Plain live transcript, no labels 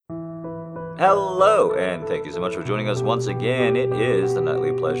Hello, and thank you so much for joining us once again. It is the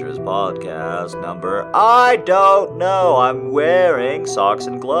Nightly Pleasures podcast number, I don't know, I'm wearing socks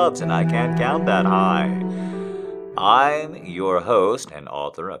and gloves and I can't count that high. I'm your host and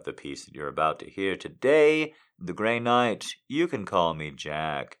author of the piece that you're about to hear today, The Grey Knight. You can call me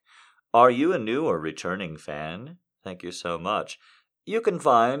Jack. Are you a new or returning fan? Thank you so much. You can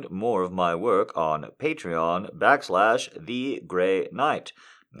find more of my work on Patreon/The Grey Knight.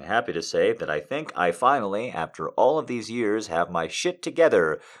 I'm happy to say that I think I finally, after all of these years, have my shit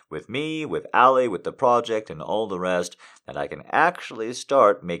together with me, with Allie, with the project, and all the rest, that I can actually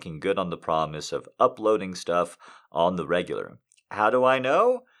start making good on the promise of uploading stuff on the regular. How do I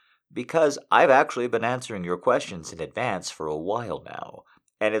know? Because I've actually been answering your questions in advance for a while now,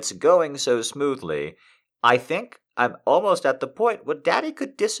 and it's going so smoothly. I think I'm almost at the point where Daddy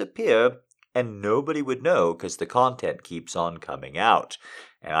could disappear and nobody would know because the content keeps on coming out.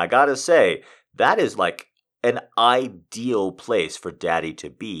 And I gotta say, that is like an ideal place for Daddy to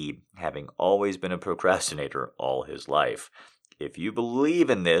be, having always been a procrastinator all his life. If you believe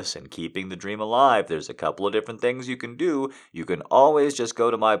in this and keeping the dream alive, there's a couple of different things you can do. You can always just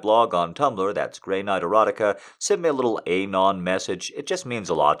go to my blog on Tumblr, that's Grey Knight Erotica, send me a little anon message. It just means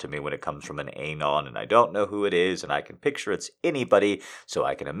a lot to me when it comes from an anon, and I don't know who it is, and I can picture it's anybody, so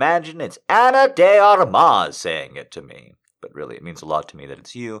I can imagine it's Ana de Armas saying it to me. But really, it means a lot to me that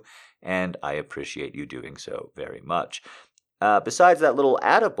it's you, and I appreciate you doing so very much. Besides that little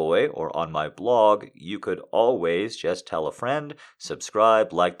attaboy, or on my blog, you could always just tell a friend,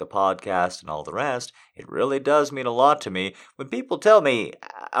 subscribe, like the podcast, and all the rest. It really does mean a lot to me. When people tell me,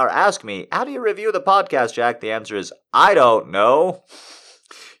 or ask me, how do you review the podcast, Jack? The answer is, I don't know.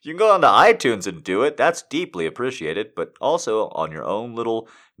 You can go onto iTunes and do it. That's deeply appreciated. But also on your own little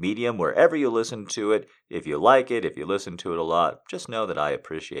medium, wherever you listen to it. If you like it, if you listen to it a lot, just know that I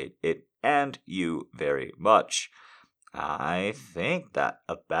appreciate it and you very much. I think that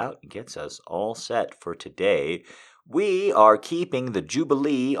about gets us all set for today. We are keeping the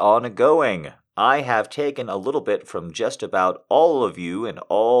Jubilee on going. I have taken a little bit from just about all of you and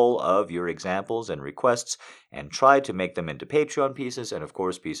all of your examples and requests and tried to make them into Patreon pieces and, of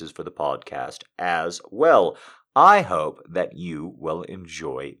course, pieces for the podcast as well. I hope that you will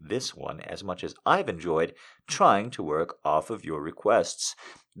enjoy this one as much as I've enjoyed trying to work off of your requests.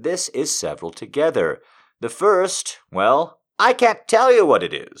 This is several together. The first, well, I can't tell you what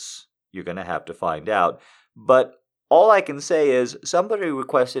it is. You're going to have to find out. But all I can say is somebody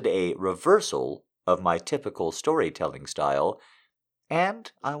requested a reversal of my typical storytelling style, and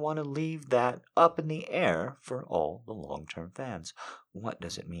I want to leave that up in the air for all the long-term fans. What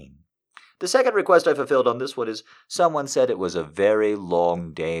does it mean? The second request I fulfilled on this one is someone said it was a very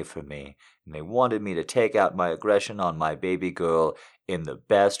long day for me, and they wanted me to take out my aggression on my baby girl in the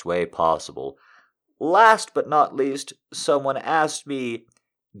best way possible. Last but not least, someone asked me,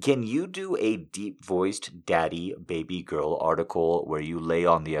 can you do a deep-voiced daddy baby girl article where you lay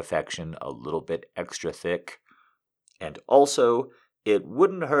on the affection a little bit extra thick? And also, it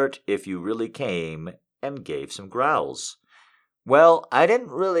wouldn't hurt if you really came and gave some growls. Well, I didn't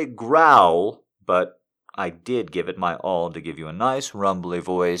really growl, but I did give it my all to give you a nice rumbly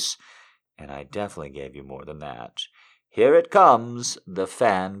voice, and I definitely gave you more than that. Here it comes, the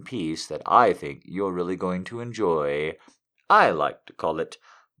fan piece that I think you're really going to enjoy. I like to call it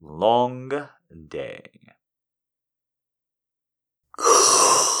Long Day.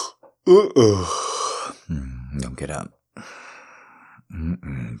 Don't get up.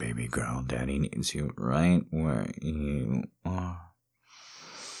 Baby girl, Daddy needs you right where you are.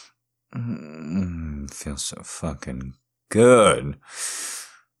 Feels so fucking good.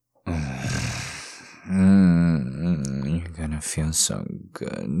 You're gonna feel so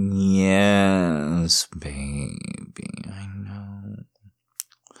good. Yes, baby, I know.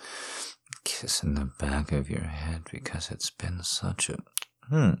 Kiss in the back of your head because it's been such a...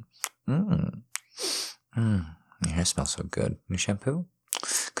 Your hair smells so good. New shampoo?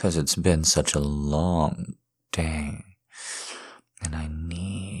 Because it's been such a long day. And I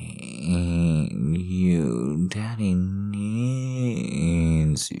need you. Daddy needs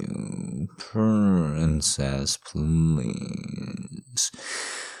you. Princess, please.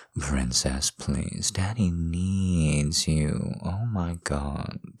 Princess, please. Daddy needs you. Oh my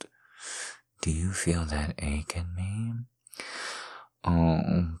God. Do you feel that ache in me?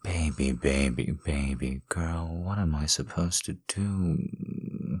 Oh, baby, baby, baby girl, what am I supposed to do?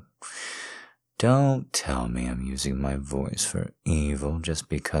 Don't tell me I'm using my voice for evil just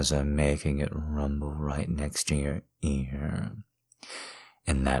because I'm making it rumble right next to your ear.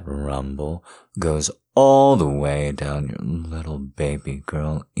 And that rumble goes all the way down your little baby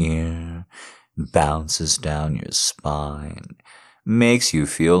girl ear bounces down your spine, makes you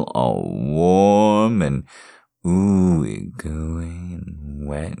feel all warm and ooey gooey and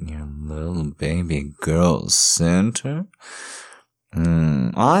wet in your little baby girl's center.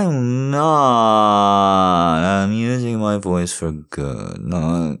 I'm using my voice for good,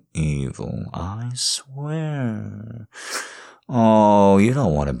 not evil, I swear. Oh, you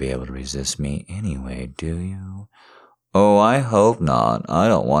don't want to be able to resist me anyway, do you? Oh, I hope not. I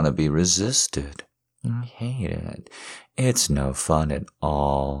don't want to be resisted. I hate it. It's no fun at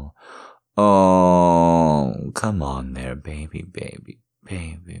all. Oh, come on there, baby, baby,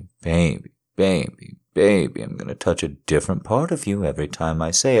 baby, baby, baby, baby. I'm gonna touch a different part of you every time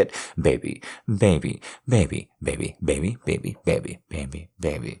I say it. Baby, baby, baby, baby, baby, baby, baby, baby,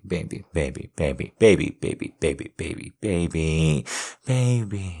 baby, baby, baby, baby, baby, baby, baby, baby, baby,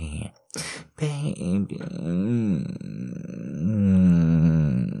 baby. Baby.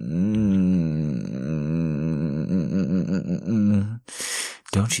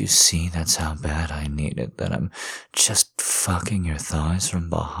 Don't you see that's how bad I need it? That I'm just fucking your thighs from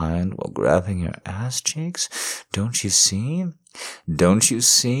behind while grabbing your ass cheeks? Don't you see? Don't you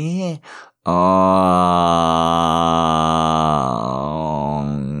see? Oh,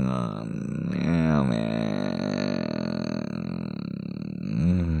 yeah, man.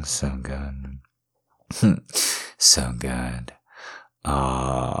 So good. So good.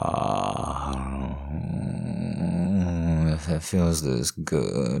 If it feels this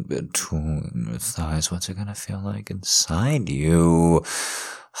good between your thighs, what's it gonna feel like inside you?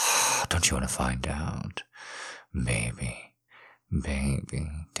 Don't you want to find out? Baby, baby,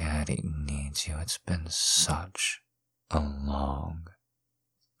 Daddy needs you. It's been such a long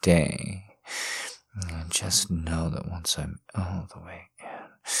day. And just know that once I'm all the way in,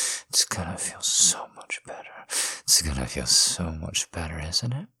 it's gonna feel so much better. It's gonna feel so much better,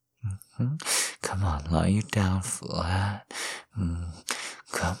 isn't it? Mm-hmm. Come on, lie you down flat.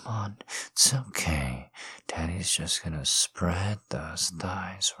 Come on, it's okay. Daddy's just gonna spread those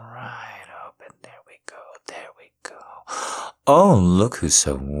thighs right open. There we go, there we go. Oh, look who's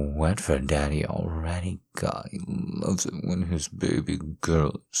so wet for Daddy already. God, he loves it when his baby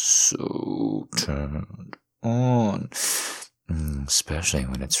girl is so turned on. Especially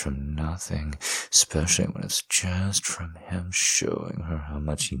when it's from nothing. Especially when it's just from him showing her how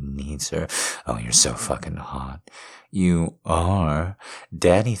much he needs her. Oh, you're so fucking hot. You are.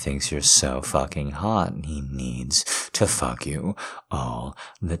 Daddy thinks you're so fucking hot and he needs to fuck you all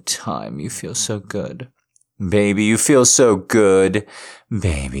the time. You feel so good. Baby, you feel so good.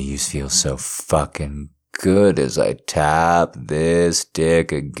 Baby, you feel so fucking good as I tap this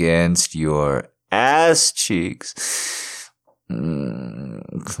dick against your ass cheeks. Come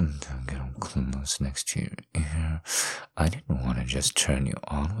down, get on close next to your ear. I didn't want to just turn you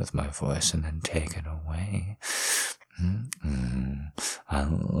on with my voice and then take it away. I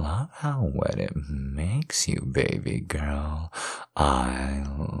love how wet it makes you, baby girl. I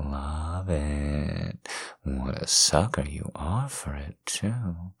love it. What a sucker you are for it,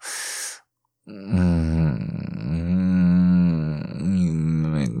 too. You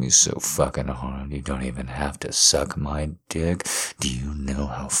make me so fucking hard. You don't even have to suck my dick. Do you know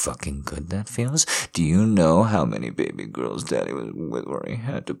how fucking good that feels? Do you know how many baby girls Daddy was with where he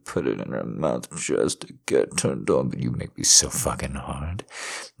had to put it in her mouth just to get turned on? But you make me so fucking hard.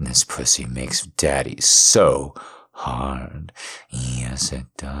 And this pussy makes Daddy so hard. Yes, it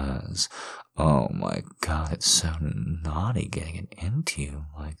does. Oh my God, it's so naughty getting it into you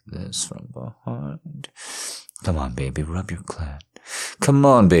like this from behind. Come on, baby, rub your clit. Come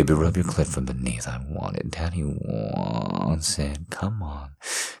on, baby, rub your clit from beneath. I want it. Daddy wants it. Come on.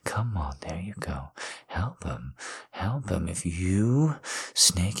 Come on, there you go. Help him. Help him. If you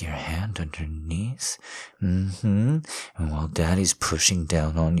snake your hand underneath, and while Daddy's pushing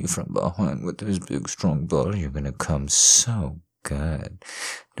down on you from behind with his big strong body, you're gonna come so good.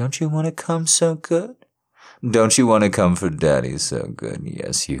 Don't you want to come so good? Don't you want to come for Daddy so good?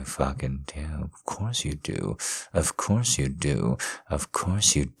 Yes, you fucking do. Of course you do. Of course you do. Of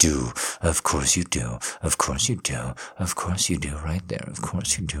course you do. Of course you do. Of course you do. Of course you do. Right there. Of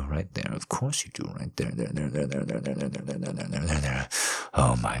course you do. Right there. Of course you do. Right there. There.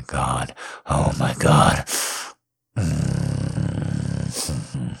 Oh my God. Oh my God.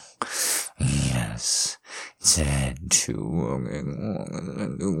 Yes. Too long.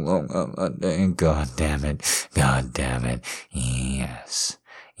 God damn it. God damn it. Yes.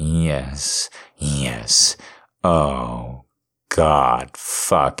 Yes. Yes. Oh, God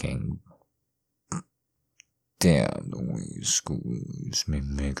fucking damn the way you squeeze me.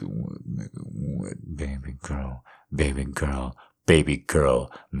 Make it wet, baby girl. Baby girl. Baby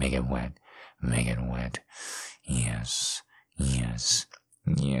girl. Make it wet. Make it wet. Yes, yes,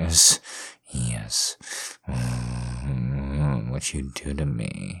 yes, yes. What you do to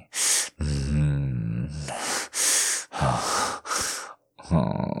me. Oh,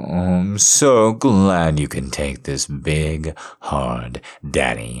 I'm so glad you can take this big, hard,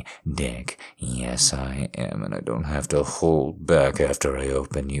 daddy dick. Yes, I am, and I don't have to hold back after I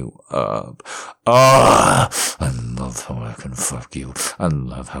open you up. Ah! I love how I can fuck you. I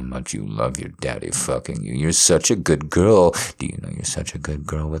love how much you love your daddy fucking you. You're such a good girl. Do you know you're such a good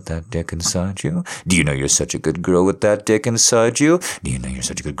girl with that dick inside you? Do you know you're such a good girl with that dick inside you? Do you know you're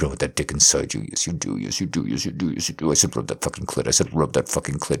such a good girl with that dick inside you? Yes, you do. Yes, you do. Yes, you do. Yes, you do. I said rub that fucking clit. I said rub that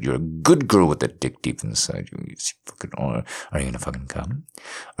fucking clit. You're a good girl with that dick deep inside you. Yes, you fucking are. Are you gonna fucking come?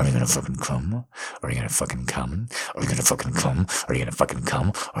 Are you gonna fucking come? Are you gonna fucking come? Are you gonna fucking come? Are you gonna fucking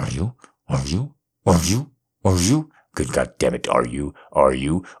come? Are you? Are you? Are you? Are you? Good God damn it, are you? Are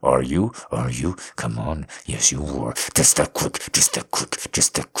you? Are you? Are you? Come on. Yes, you were. Just that quick. Just that quick.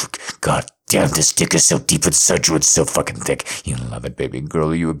 Just that quick. God damn, this dick is so deep inside you. It's so fucking thick. You love it, baby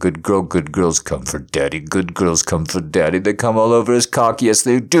girl. Are you a good girl? Good girls come for daddy. Good girls come for daddy. They come all over his cock. Yes,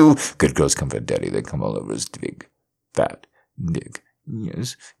 they do. Good girls come for daddy. They come all over his big, fat dick.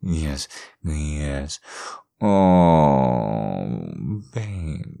 Yes, yes, yes. Oh,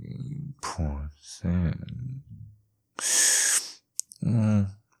 baby, poor thing.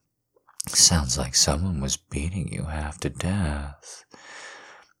 Sounds like someone was beating you half to death.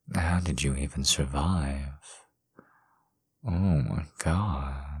 How did you even survive? Oh my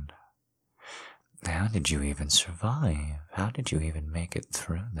God. How did you even survive? How did you even make it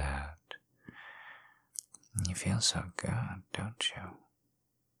through that? You feel so good, don't you?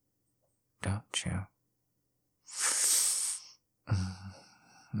 Don't you?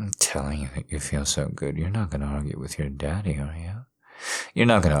 I'm telling you that you feel so good. You're not going to argue with your daddy, are you? You're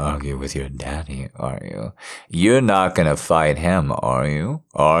not going to argue with your daddy, are you? You're not going to fight him, are you?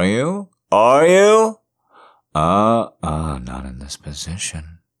 Are you? Are you? Not in this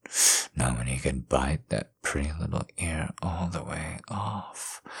position. Not when he can bite that pretty little ear all the way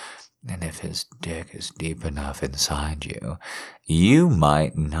off. And if his dick is deep enough inside you, you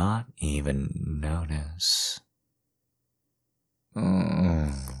might not even notice.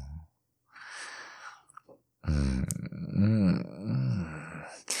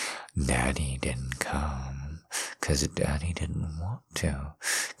 Daddy didn't come, 'cause Daddy didn't want to,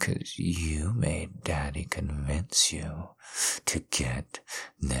 'cause you made Daddy convince you to get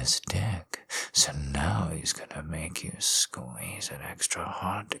this dick. So now he's gonna make you squeeze it extra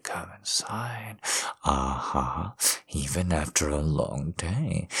hard to come inside. Even after a long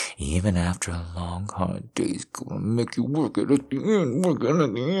day, even after a long hard day, he's gonna make you work it at the end, work it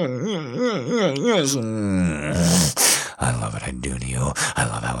at the end. Yes. I love what I do to you. I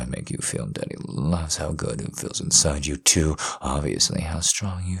love how I make you feel. Daddy loves how good it feels inside you too. Obviously, how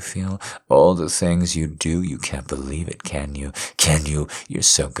strong you feel. All the things you do, you can't believe it, can you? Can you? You're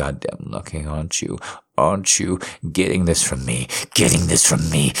so goddamn lucky, aren't you? Aren't you? Getting this from me. Getting this from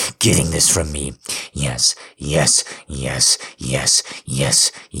me. Getting this from me. Yes, yes, yes, yes,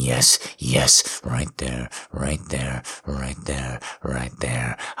 yes, yes, yes. Right there, right there, right there, right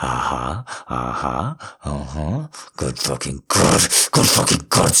there. Good fucking God. Good fucking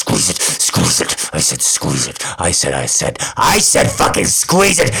God. Squeeze it. Squeeze it. I said squeeze it. I said fucking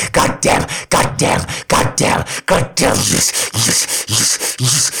squeeze it. Goddamn. Goddamn. Goddamn. Goddamn. Yes. Yes. Yes.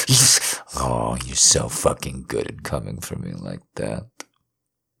 Yes. Yes. Oh, you're so fucking good at coming for me like that.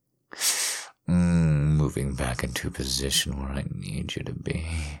 Moving back into a position where I need you to be.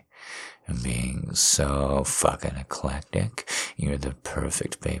 And being so fucking eclectic. You're the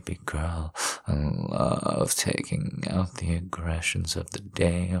perfect baby girl. I love taking out the aggressions of the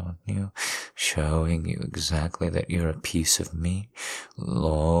day on you, showing you exactly that you're a piece of me,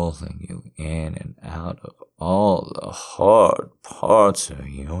 lulling you in and out of all the hard parts of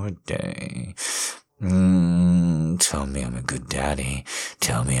your day. Tell me I'm a good daddy.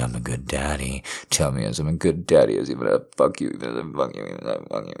 Tell me I'm a good daddy. Tell me as I'm a good daddy as even I fuck you, even I fuck you, even I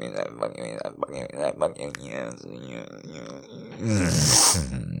fuck you, even I fuck you, even I fuck you, even I fuck you, yes.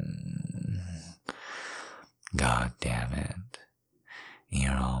 God damn it.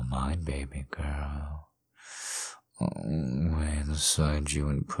 You're all mine, baby girl. Way inside you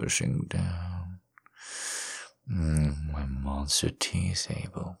and pushing down. My monster teeth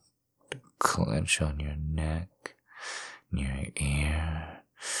able clench on your neck, near your ear,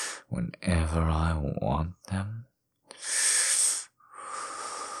 whenever I want them.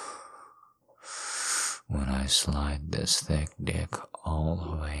 When I slide this thick dick all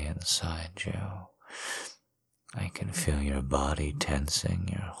the way inside you, I can feel your body tensing,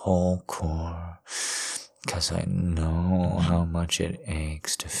 your whole core, 'cause I know how much it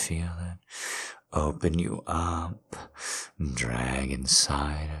aches to feel it. Open you up, drag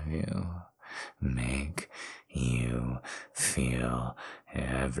inside of you, make you feel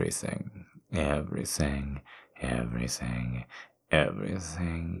everything, everything, everything,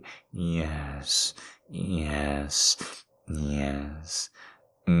 everything. Yes, yes, yes.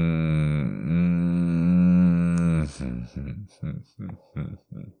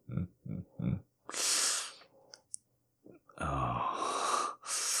 Oh.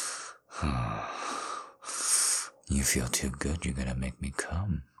 You feel too good, you're gonna make me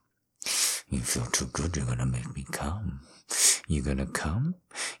come. You feel too good, you're gonna make me come. You gonna come?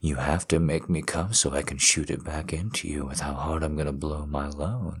 You have to make me come so I can shoot it back into you with how hard I'm gonna blow my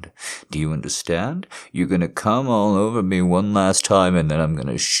load. Do you understand? You're gonna come all over me one last time and then I'm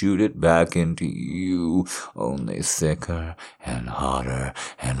gonna shoot it back into you, only thicker and hotter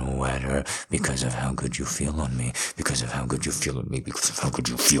and wetter because of how good you feel on me, because of how good you feel on me, because of how good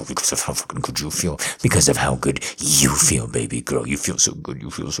you feel, because of how fucking good you feel, because of how good you feel, baby girl. You feel so good,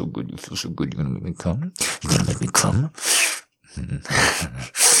 you feel so good, you feel so good. You're gonna make me come? You're gonna make me come?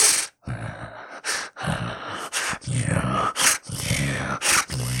 Yeah, yeah,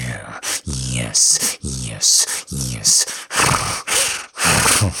 yeah. Yes, yes, yes.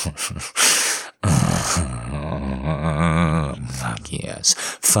 Fuck yes,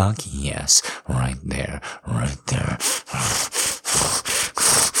 fuck yes. Right there, right there.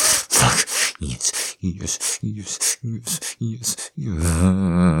 Fuck yes, yes, yes, yes, yes, yes.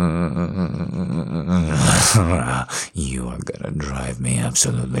 You are gonna drive me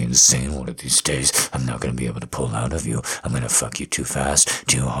absolutely insane one of these days. I'm not gonna be able to pull out of you. I'm gonna fuck you too fast,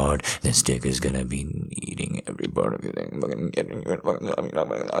 too hard. This dick is gonna be eating every part of you. Are you gonna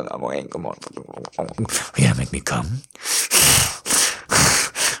make me come?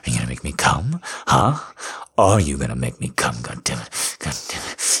 Are you gonna make me come? Huh? Are you gonna make me come? God damn it. God damn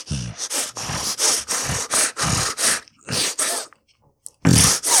it. Yes.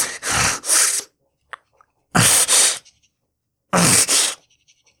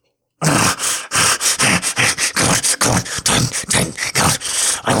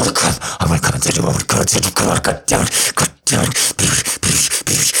 I want to come inside you. I want to come inside you. Come on, God damn it. God damn it. Please, please,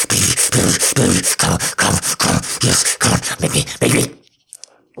 please, please, please, please. Come, come, come. Yes, come on. Make me.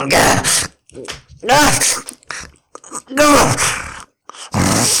 God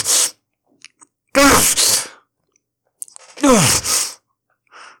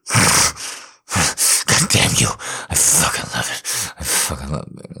damn you. I fucking love it. I fucking love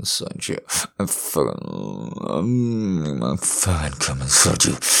being inside you. I fucking come inside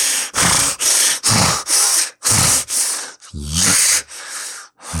you. Yes.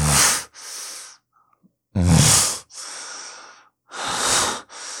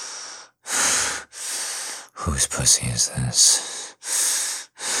 Whose pussy is this?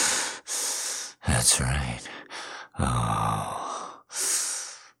 That's right. Oh,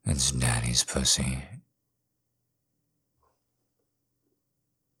 it's Daddy's pussy.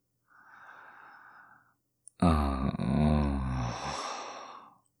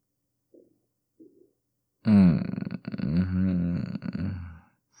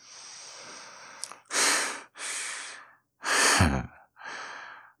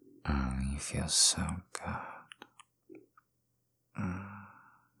 You feel so good.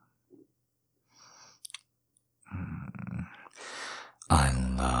 I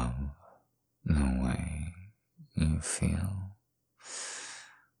love the way you feel.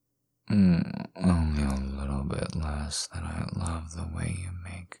 Only a little bit less than I love the way you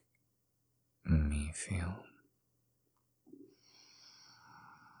make me feel.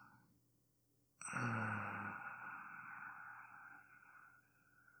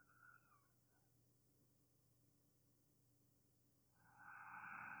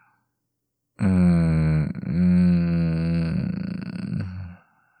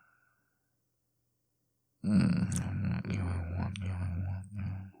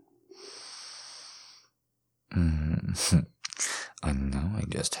 I know I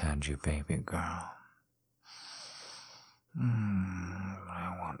just had you, baby girl. But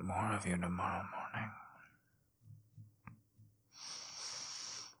I want more of you tomorrow morning.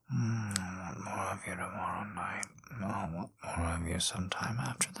 I want more of you tomorrow night. I want more of you sometime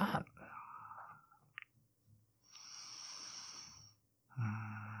after that.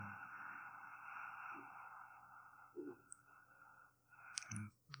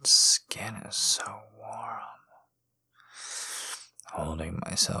 Skin is so warm. Holding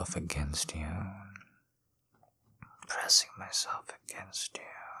myself against you, pressing myself against you.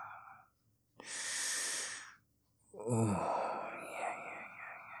 Ooh, yeah, yeah.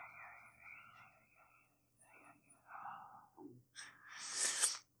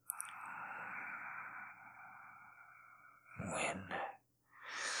 When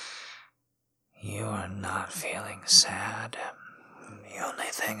you are not feeling sad, the only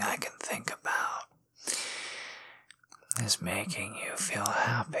thing I can think about is making you feel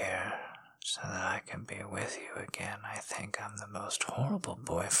happier so that I can be with you again. I think I'm the most horrible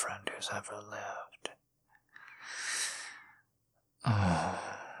boyfriend who's ever lived. Oh,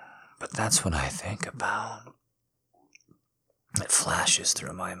 but that's what I think about. It flashes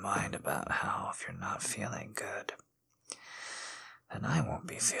through my mind about how if you're not feeling good, then I won't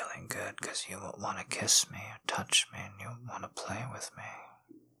be feeling good because you won't want to kiss me or touch me and you won't want to play with me.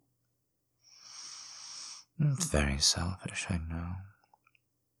 It's very selfish, I know.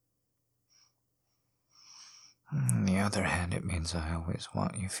 On the other hand, it means I always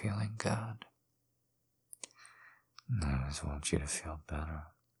want you feeling good. I always want you to feel better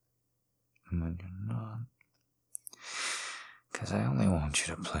when you're not. Because I only want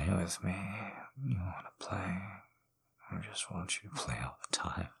you to play with me. You want to play. I just want you to play all the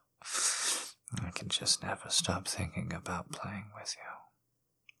time. I can just never stop thinking about playing with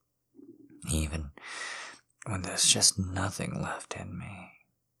you. Even when there's just nothing left in me.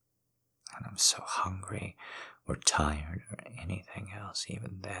 And I'm so hungry or tired or anything else,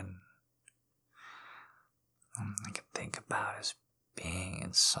 even then. All I can think about is being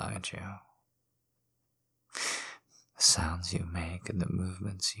inside you. The sounds you make and the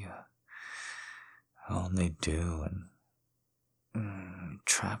movements you only do and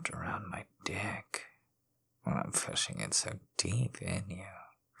trapped around my dick when I'm pushing it so deep in you.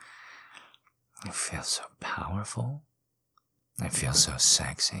 I feel so powerful. I feel so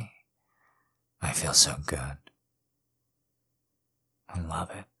sexy. I feel so good. I love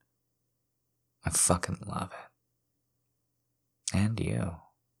it. I fucking love it. And you.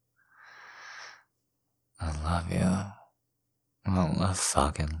 I love you. I love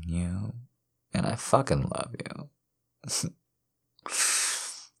fucking you. And I fucking love you.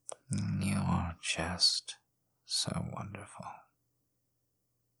 You are just so wonderful.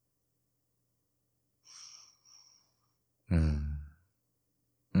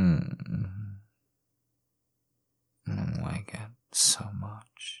 I like it so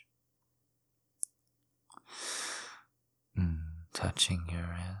much. Touching your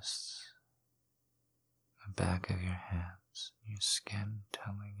wrists, the back of your hands, your skin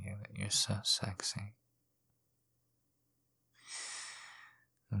telling you that you're so sexy.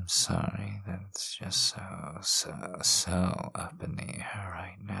 I'm sorry that it's just so up in the air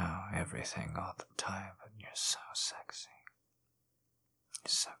right now, everything all the time, but you're so sexy.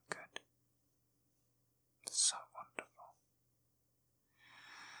 You're so good. So wonderful.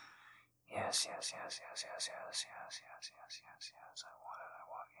 Yes. I want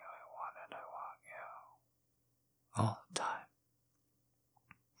it. All the time.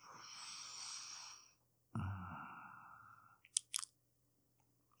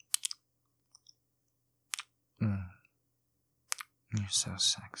 You're so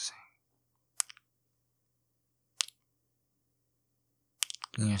sexy.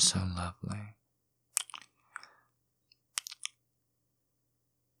 You're so lovely.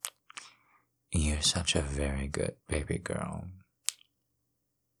 You're such a very good baby girl.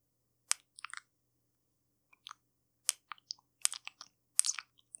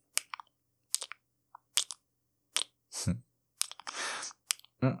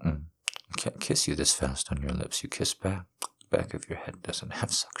 Can't kiss you this fast on your lips. You kiss back. Back of your head doesn't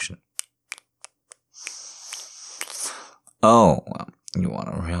have suction. Oh, well, you want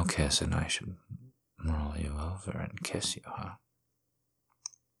a real kiss and I should roll you over and kiss you, huh?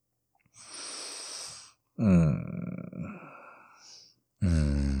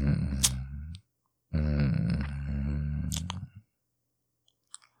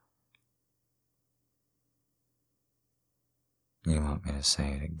 You want me to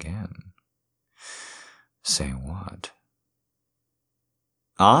say it again? Say what?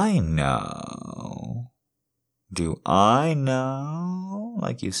 I know. Do I know?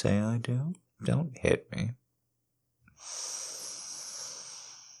 Like you say I do? Don't hit me.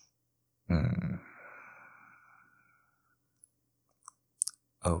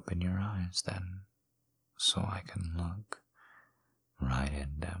 Open your eyes then, so I can look right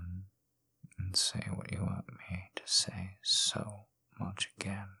in them and say what you want me to say so much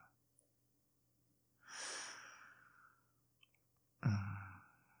again.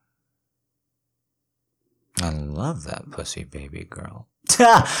 I love that pussy, baby girl.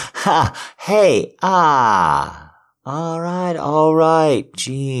 Hey, Alright,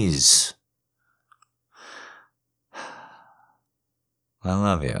 jeez. I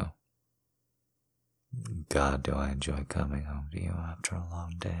love you. God, do I enjoy coming home to you after a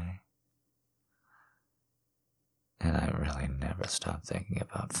long day. And I really never stop thinking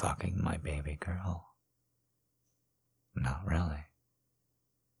about fucking my baby girl. Not really.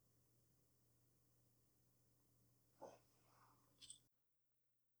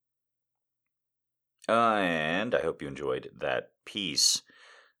 And I hope you enjoyed that piece.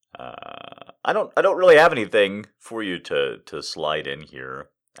 I don't really have anything for you to slide in here.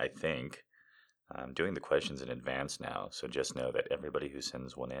 I think I'm doing the questions in advance now, so just know that everybody who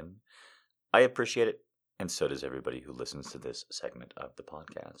sends one in, I appreciate it, and so does everybody who listens to this segment of the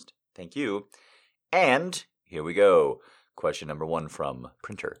podcast. Thank you. And here we go. Question number 1 from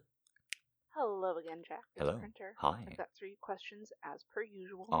Printer. Hello again, Jack. It's Hello. Printer. Hi. I've got 3 questions as per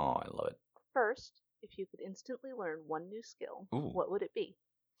usual. Oh, I love it. First, if you could instantly learn one new skill, Ooh. what would it be?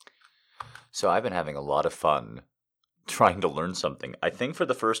 So I've been having a lot of fun trying to learn something. I think for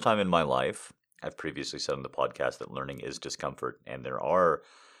the first time in my life, I've previously said on the podcast that learning is discomfort, and there are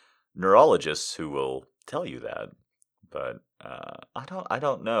neurologists who will tell you that. But I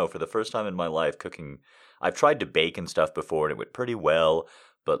don't know. For the first time in my life, cooking, I've tried to bake and stuff before, and it went pretty well.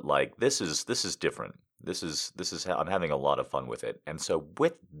 But like this is different. This is how I'm having a lot of fun with it. And so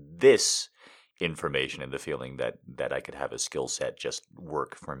with this information and the feeling that I could have a skill set just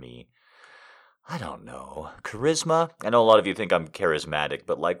work for me, I don't know. Charisma? I know a lot of you think I'm charismatic,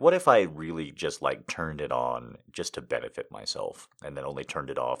 but like, what if I really just like turned it on just to benefit myself and then only turned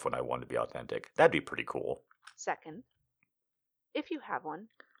it off when I wanted to be authentic? That'd be pretty cool. Second, if you have one,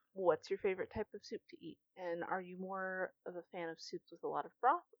 what's your favorite type of soup to eat? And are you more of a fan of soups with a lot of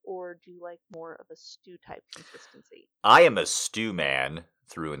broth, or do you like more of a stew type consistency? I am a stew man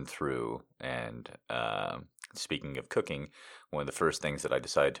through and through. And speaking of cooking, one of the first things that I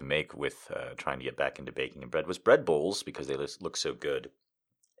decided to make with trying to get back into baking and bread was bread bowls, because they look so good.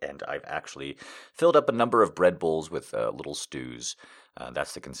 And I've actually filled up a number of bread bowls with little stews.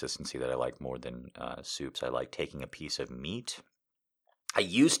 That's the consistency that I like more than soups. I like taking a piece of meat. I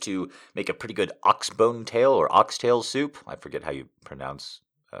used to make a pretty good oxbone tail or oxtail soup. I forget how you pronounce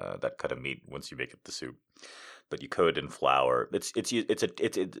that cut of meat once you make it the soup. But you coat it in flour. It's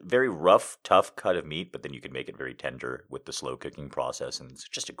a very rough, tough cut of meat, but then you can make it very tender with the slow cooking process, and it's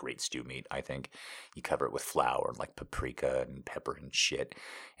just a great stew meat. I think you cover it with flour and like paprika and pepper and shit,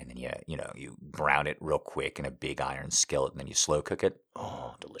 and then you brown it real quick in a big iron skillet, and then you slow cook it.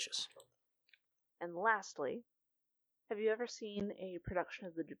 Oh, delicious. And lastly, have you ever seen a production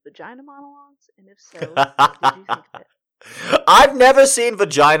of the Vagina Monologues? And if so, what did you think of it? I've never seen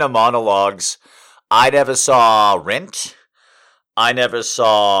Vagina Monologues. I never saw Rent. I never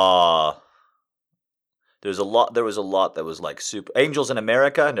saw. There was a lot that was like super. Angels in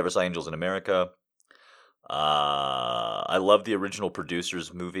America. I never saw Angels in America. I love the original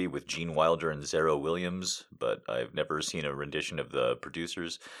Producers movie with Gene Wilder and Zero Williams, but I've never seen a rendition of the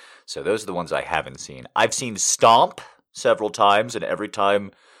Producers. So those are the ones I haven't seen. I've seen Stomp several times, and every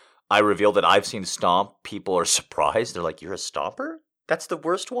time I reveal that I've seen Stomp, people are surprised. They're like, "You're a stomper? That's the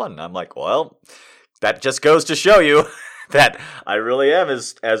worst one." I'm like, well, that just goes to show you that I really am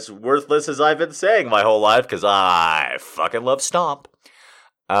as worthless as I've been saying my whole life, because I fucking love Stomp.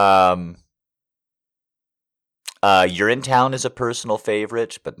 You're in Town is a personal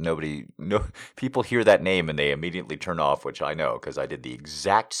favorite, but people hear that name and they immediately turn off, which I know because I did the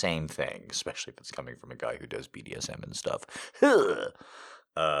exact same thing, especially if it's coming from a guy who does BDSM and stuff.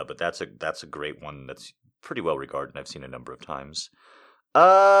 But that's a great one that's pretty well regarded, and I've seen a number of times.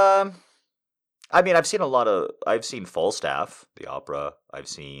 I mean, I've seen Falstaff, the opera. I'm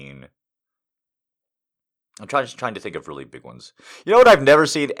trying to think of really big ones. You know what I've never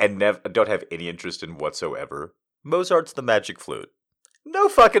seen and don't have any interest in whatsoever? Mozart's The Magic Flute. No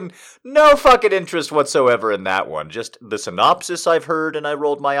fucking interest whatsoever in that one. Just the synopsis I've heard and I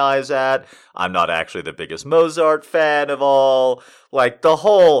rolled my eyes at. I'm not actually the biggest Mozart fan of all. Like the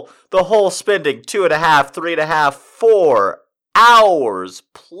whole spending 2.5, 3.5, 4 hours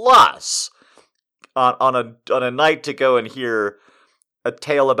plus on a night to go and hear a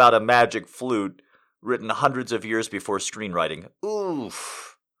tale about a magic flute written hundreds of years before screenwriting. Oof.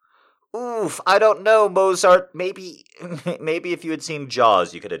 I don't know, Mozart. Maybe if you had seen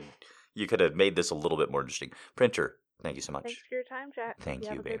Jaws, you could have made this a little bit more interesting. Printer, thank you so much. Thanks for your time, Jack. Thank you,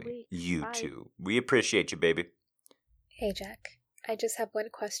 Have a good baby. week. You Bye. too. We appreciate you, baby. Hey, Jack. I just have one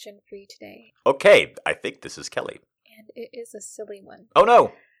question for you today, Okay, I think this is Kelly. and it is a silly one. Oh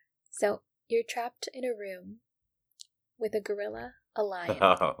no. So, you're trapped in a room with a gorilla, a lion,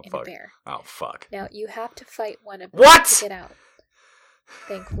 Oh and fuck. a bear. Oh fuck. Now, you have to fight one of them What? to get out.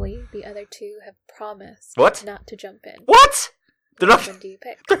 Thankfully, the other two have promised What? not to jump in. What? They're not. Which one do you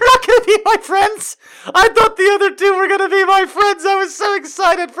pick? They're not going to be my friends. I thought the other two were going to be my friends. I was so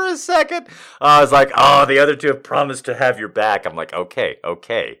excited for a second. I was like, oh, the other two have promised to have your back. I'm like, okay.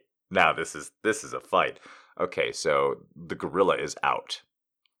 Now this is a fight. Okay, so the gorilla is out,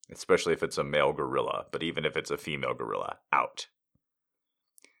 especially if it's a male gorilla. But even if it's a female gorilla, out.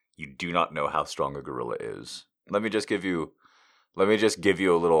 You do not know how strong a gorilla is. Let me just give you a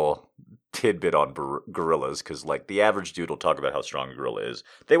little tidbit on gorillas, because like the average dude will talk about how strong a gorilla is.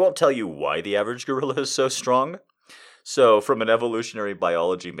 They won't tell you why the average gorilla is so strong. So from an evolutionary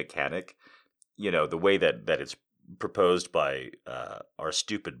biology mechanic, the way that it's proposed by our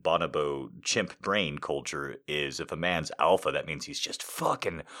stupid bonobo chimp brain culture is if a man's alpha, that means he's just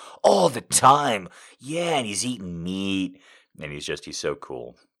fucking all the time. Yeah, and he's eating meat, and he's so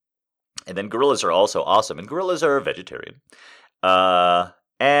cool. And then gorillas are also awesome, and gorillas are vegetarian.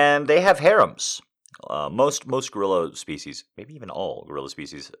 And they have harems. Most gorilla species, maybe even all gorilla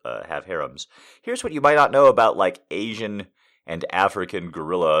species, have harems. Here's what you might not know about like Asian and African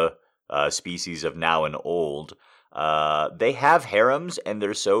gorilla species of now and old. They have harems, and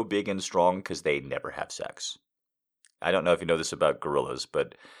they're so big and strong because they never have sex. I don't know if you know this about gorillas,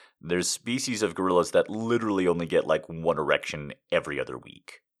 but there's species of gorillas that literally only get like one erection every other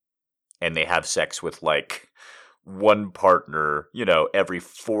week. And they have sex with like one partner, every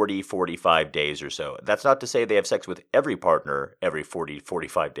 40, 45 days or so. That's not to say they have sex with every partner every 40,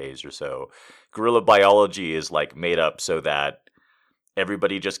 45 days or so. Gorilla biology is like made up so that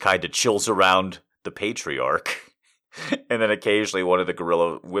everybody just kind of chills around the patriarch. And then occasionally one of the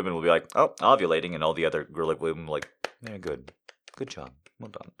gorilla women will be like, oh, ovulating. And all the other gorilla women will be like, yeah, good job. Well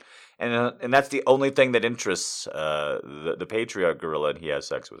done. And that's the only thing that interests the patriarch gorilla, and he has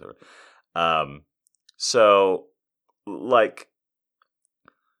sex with her. So, like,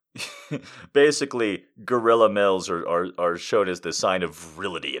 basically, gorilla males are shown as the sign of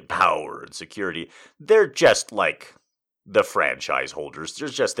virility and power and security. They're just like the franchise holders. They're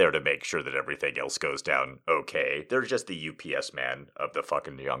just there to make sure that everything else goes down okay. They're just the UPS man of the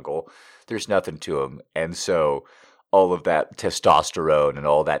fucking jungle. There's nothing to them. And so all of that testosterone and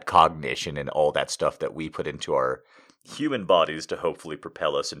all that cognition and all that stuff that we put into our human bodies to hopefully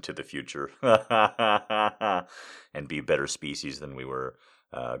propel us into the future and be a better species than we were.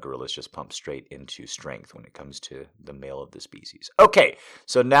 Gorillas just pump straight into strength when it comes to the male of the species. Okay,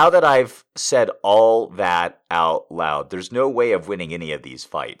 so now that I've said all that out loud, there's no way of winning any of these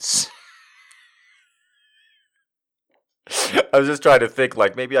fights. I was just trying to think,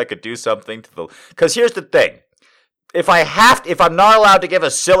 like, maybe I could do something to the... Because here's the thing. If I'm not allowed to give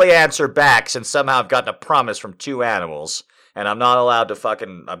a silly answer back since somehow I've gotten a promise from two animals, and I'm not allowed to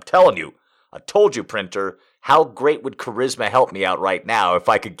fucking... I told you, printer, how great would charisma help me out right now if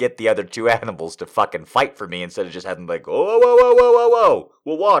I could get the other two animals to fucking fight for me instead of just having them like, whoa,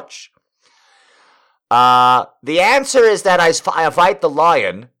 we'll watch. The answer is that I fight the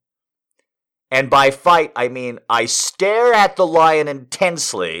lion, and by fight, I mean I stare at the lion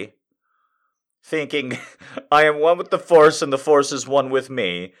intensely, thinking, I am one with the Force and the Force is one with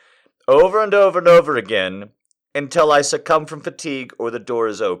me, over and over and over again, until I succumb from fatigue or the door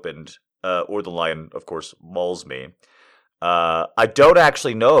is opened, or the lion, of course, mauls me. I don't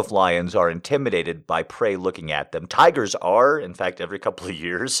actually know if lions are intimidated by prey looking at them. Tigers are. In fact, every couple of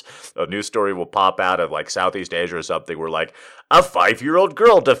years, a news story will pop out of like Southeast Asia or something where like, a 5-year-old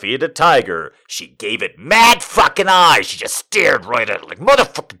girl defeated a tiger. She gave it mad fucking eyes. She just stared right at it like,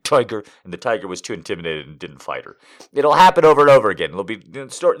 motherfucking tiger. And the tiger was too intimidated and didn't fight her. It'll happen over and over again.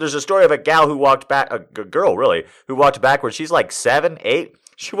 There's a story of a gal who walked back, a girl really, who walked backwards. She's like 7, 8.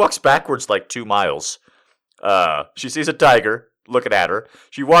 She walks backwards like 2 miles. She sees a tiger looking at her.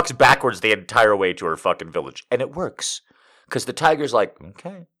 She walks backwards the entire way to her fucking village. And it works. Because the tiger's like,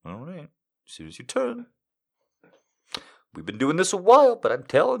 okay, all right. As soon as you turn. We've been doing this a while, but I'm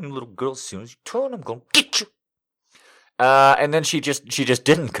telling you, little girl, as soon as you turn, I'm going to get you. And then she just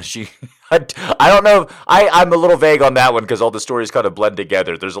didn't because she... I don't know. I'm a little vague on that one because all the stories kind of blend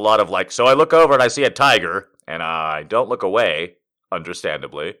together. There's a lot of like, so I look over and I see a tiger, and I don't look away,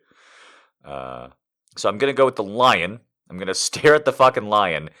 understandably. So I'm going to go with the lion. I'm going to stare at the fucking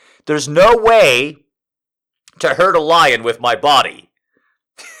lion. There's no way to hurt a lion with my body.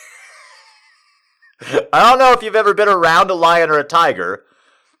 I don't know if you've ever been around a lion or a tiger.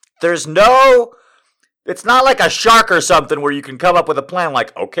 It's not like a shark or something where you can come up with a plan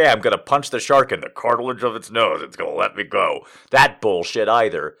like, okay, I'm going to punch the shark in the cartilage of its nose. It's going to let me go. That bullshit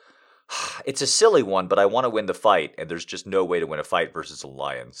either. It's a silly one, but I want to win the fight, and there's just no way to win a fight versus a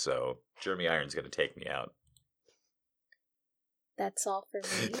lion, so Jeremy Irons going to take me out. that's all for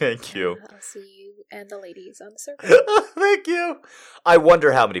me. Thank you. I'll see you and the ladies on the server. Thank you. I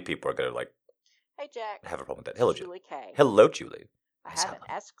wonder how many people are going to like Hey, Jack. have a problem with that. Hello, Julie. Julie K. Hello, Julie. I Miss haven't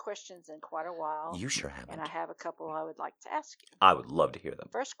Helen. asked questions in quite a while. You sure haven't. And I have a couple I would like to ask you. I would love to hear them.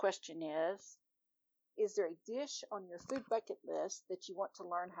 First question is there a dish on your food bucket list that you want to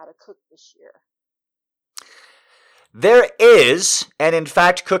learn how to cook this year? There is, and in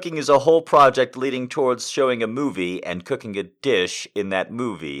fact, cooking is a whole project leading towards showing a movie and cooking a dish in that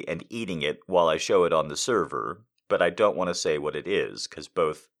movie and eating it while I show it on the server. But I don't want to say what it is, because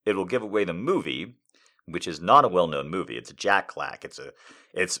both it will give away the movie, which is not a well-known movie. It's a Jack Clack.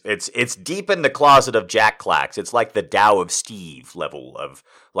 It's deep in the closet of Jack Clacks. It's like the Tao of Steve level of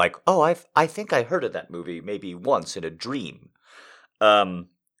like, oh, I think I heard of that movie maybe once in a dream.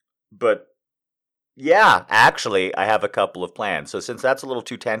 But yeah, actually, I have a couple of plans. So since that's a little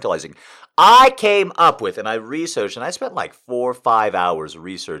too tantalizing, I came up with, and I researched, and I spent like 4 or 5 hours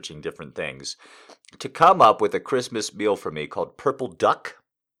researching different things to come up with a Christmas meal for me called Purple Duck.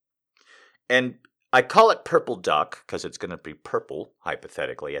 And I call it Purple Duck because it's going to be purple,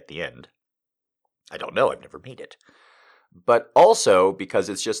 hypothetically, at the end. I don't know. I've never made it. But also because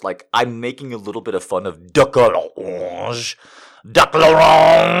it's just like I'm making a little bit of fun of Duck l'Orange,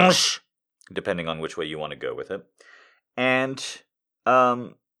 depending on which way you want to go with it. And,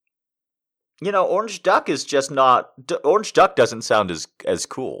 Orange Duck is just not... Orange Duck doesn't sound as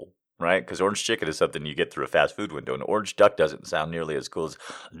cool, right? Because orange chicken is something you get through a fast food window, and Orange Duck doesn't sound nearly as cool as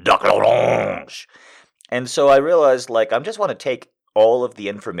Duck l'Orange. And so I realized, like, I just want to take all of the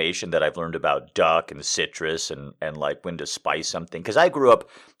information that I've learned about duck and citrus and like when to spice something. Because I grew up...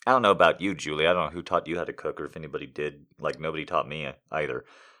 I don't know about you, Julie. I don't know who taught you how to cook or if anybody did. Like, nobody taught me either.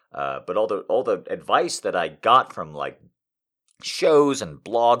 But all the advice that I got from like shows and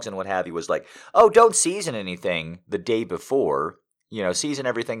blogs and what have you was like, oh, don't season anything the day before. Season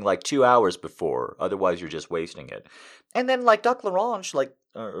everything like 2 hours before. Otherwise, you're just wasting it. And then like Duck l'Orange, like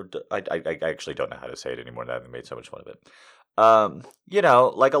I actually don't know how to say it anymore. Now I've made so much fun of it.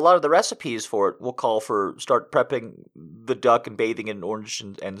 Like a lot of the recipes for it will call for start prepping the duck and bathing in orange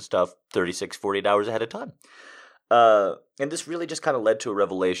and stuff 36, 48 hours ahead of time. And this really just kind of led to a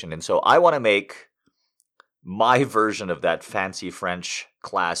revelation. And so I want to make my version of that fancy French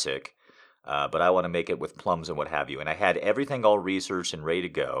classic, but I want to make it with plums and what have you. And I had everything all researched and ready to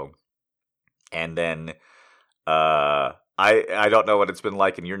go. And then I don't know what it's been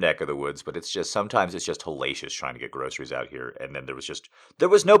like in your neck of the woods, but sometimes it's just hellacious trying to get groceries out here. And then there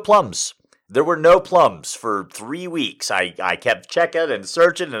was no plums. There were no plums for 3 weeks. I kept checking and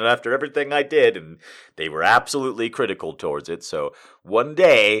searching, and after everything I did, and they were absolutely critical towards it. So one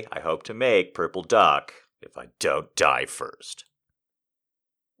day, I hope to make Purple Duck if I don't die first.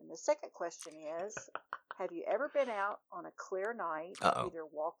 And the second question is, have you ever been out on a clear night, either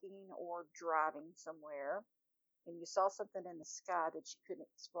walking or driving somewhere, and you saw something in the sky that you couldn't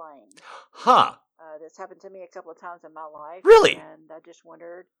explain? Huh. That's happened to me a couple of times in my life. Really? And I just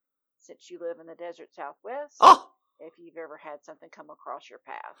wondered, since you live in the desert Southwest, if you've ever had something come across your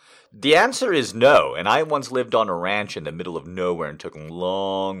path. The answer is no. And I once lived on a ranch in the middle of nowhere and took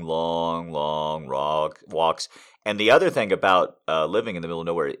long, long, long walks. And the other thing about living in the middle of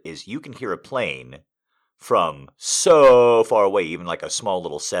nowhere is you can hear a plane from so far away, even like a small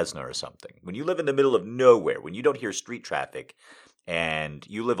little Cessna or something. When you live in the middle of nowhere, when you don't hear street traffic and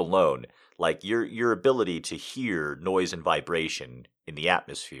you live alone, like your ability to hear noise and vibration in the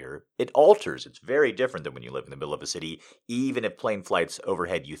atmosphere, it alters. It's very different than when you live in the middle of a city, even if plane flights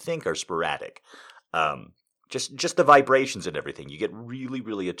overhead you think are sporadic. Just the vibrations and everything, you get really,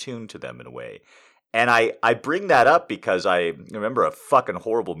 really attuned to them in a way. And I bring that up because I remember a fucking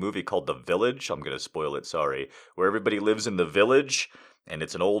horrible movie called The Village. I'm going to spoil it, sorry. Where everybody lives in the village, and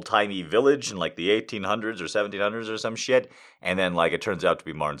it's an old-timey village in like the 1800s or 1700s or some shit. And then like it turns out to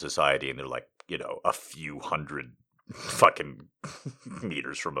be modern society, and they're like, a few hundred fucking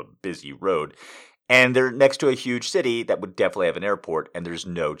meters from a busy road. And they're next to a huge city that would definitely have an airport, and there's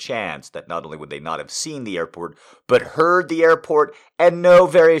no chance that not only would they not have seen the airport, but heard the airport, and know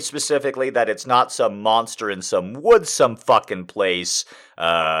very specifically that it's not some monster in some woods, some fucking place.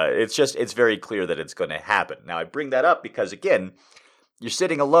 It's very clear that it's going to happen. Now, I bring that up because, again, you're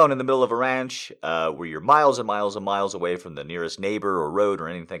sitting alone in the middle of a ranch where you're miles and miles and miles away from the nearest neighbor or road or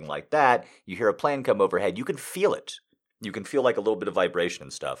anything like that. You hear a plane come overhead. You can feel it. You can feel like a little bit of vibration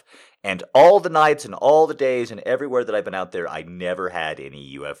and stuff. And all the nights and all the days and everywhere that I've been out there, I never had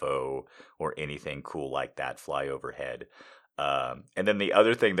any UFO or anything cool like that fly overhead. And then the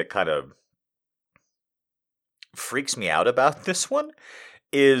other thing that kind of freaks me out about this one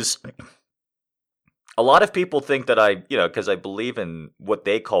is a lot of people think that because I believe in what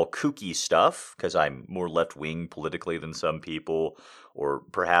they call kooky stuff, because I'm more left-wing politically than some people, or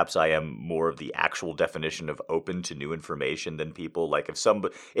perhaps I am more of the actual definition of open to new information than people. Like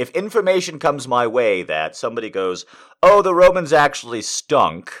if information comes my way that somebody goes, oh, the Romans actually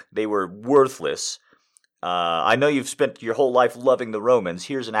stunk, they were worthless. I know you've spent your whole life loving the Romans,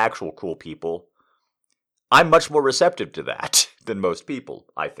 here's an actual cool people. I'm much more receptive to that than most people,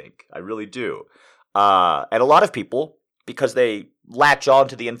 I think. I really do. And a lot of people, because they latch on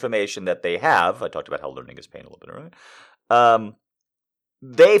to the information that they have, I talked about how learning is pain a little bit, right?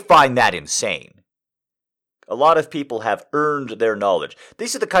 They find that insane. A lot of people have earned their knowledge.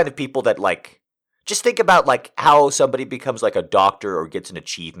 These are the kind of people that, like, just think about, like, how somebody becomes, like, a doctor or gets an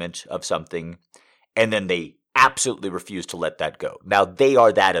achievement of something, and then they absolutely refuse to let that go. Now, they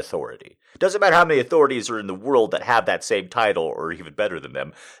are that authority. Doesn't matter how many authorities are in the world that have that same title or even better than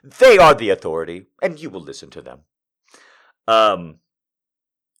them. They are the authority, and you will listen to them.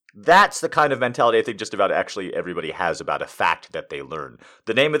 That's the kind of mentality I think just about actually everybody has about a fact that they learn.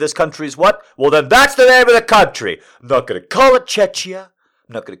 The name of this country is what? Well, then that's the name of the country. I'm not going to call it Czechia.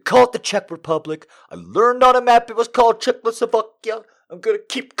 I'm not going to call it the Czech Republic. I learned on a map it was called Czechoslovakia. I'm going to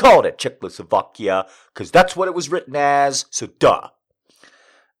keep calling it Czechoslovakia because that's what it was written as, so duh.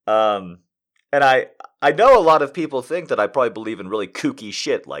 And I know a lot of people think that I probably believe in really kooky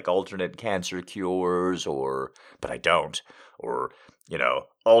shit like alternate cancer cures but I don't. Or,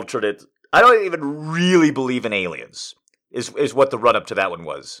 alternate... I don't even really believe in aliens, is what the run-up to that one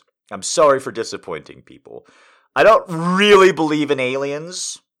was. I'm sorry for disappointing people. I don't really believe in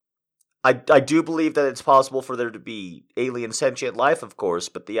aliens. I do believe that it's possible for there to be alien sentient life, of course,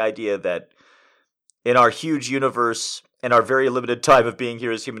 but the idea that in our huge universe, in our very limited time of being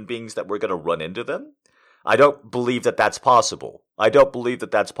here as human beings, that we're going to run into them, I don't believe that that's possible. I don't believe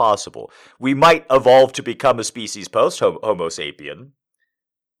that that's possible. We might evolve to become a species post-Homo sapien,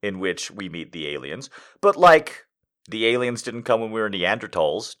 in which we meet the aliens, but like... The aliens didn't come when we were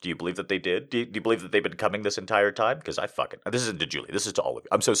Neanderthals. Do you believe that they did? Do you believe that they've been coming this entire time? Because this isn't to Julie. This is to all of you.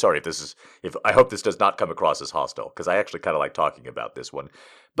 I'm so sorry if I hope this does not come across as hostile, because I actually kind of like talking about this one.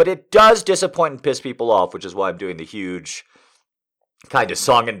 But it does disappoint and piss people off, which is why I'm doing the huge kind of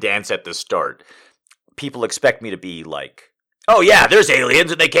song and dance at the start. People expect me to be like, oh yeah, there's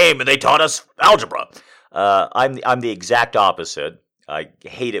aliens and they came and they taught us algebra. I'm the exact opposite. I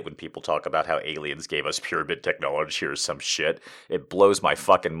hate it when people talk about how aliens gave us pyramid technology or some shit. It blows my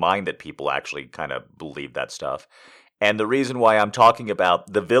fucking mind that people actually kind of believe that stuff. And the reason why I'm talking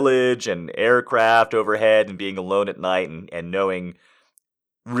about the village and aircraft overhead and being alone at night and knowing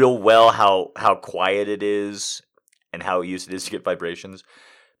real well how quiet it is and how easy it is to get vibrations,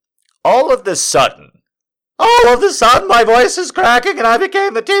 all of a sudden, my voice is cracking and I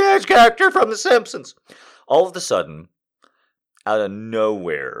became the teenage character from The Simpsons. All of a sudden, out of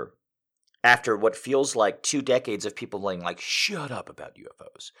nowhere, after what feels like 2 decades of people being like, shut up about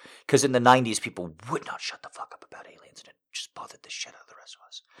UFOs. Because in the 90s, people would not shut the fuck up about aliens, and it just bothered the shit out of the rest of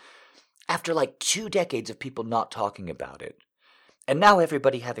us. After like 2 decades of people not talking about it, and now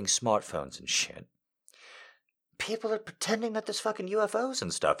everybody having smartphones and shit, people are pretending that there's fucking UFOs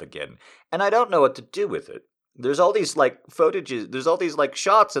and stuff again. And I don't know what to do with it. There's all these like footages, there's all these like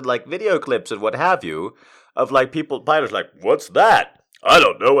shots and like video clips and what have you, of like pilots like, what's that? I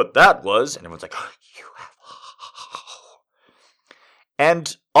don't know what that was. And everyone's like, oh, UFO.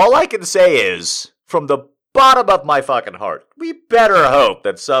 And all I can say is, from the bottom of my fucking heart, we better hope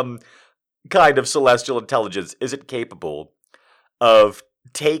that some kind of celestial intelligence isn't capable of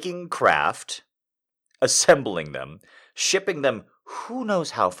taking craft, assembling them, shipping them who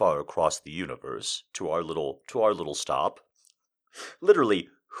knows how far across the universe to our little stop. Literally,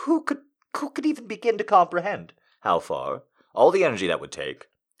 who could even begin to comprehend how far, all the energy that would take,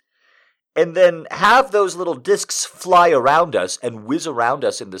 and then have those little discs fly around us and whiz around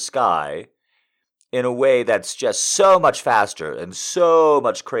us in the sky in a way that's just so much faster and so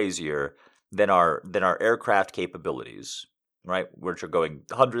much crazier than our aircraft capabilities, right? Which are going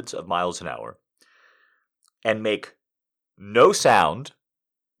hundreds of miles an hour, and make no sound,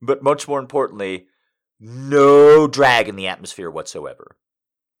 but much more importantly, no drag in the atmosphere whatsoever.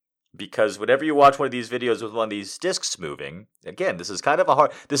 Because whenever you watch one of these videos with one of these discs moving, again, this is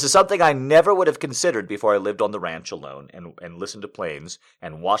something I never would have considered before I lived on the ranch alone and listened to planes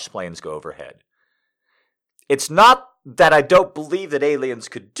and watched planes go overhead. It's not that I don't believe that aliens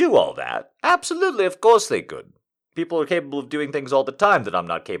could do all that. Absolutely, of course they could. People are capable of doing things all the time that I'm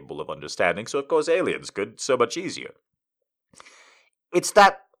not capable of understanding, so of course aliens could, so much easier. It's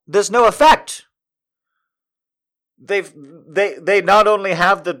that there's no effect. They not only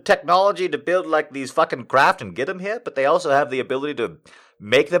have the technology to build like these fucking craft and get them here, but they also have the ability to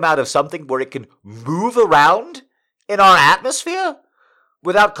make them out of something where it can move around in our atmosphere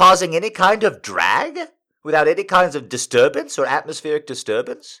without causing any kind of drag, without any kinds of disturbance or atmospheric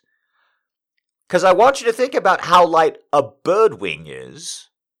disturbance. Because I want you to think about how light a bird wing is,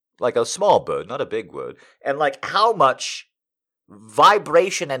 like a small bird, not a big bird, and like how much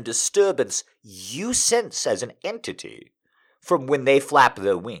vibration and disturbance you sense as an entity from when they flap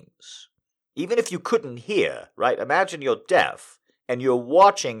their wings. Even if you couldn't hear, right? Imagine you're deaf and you're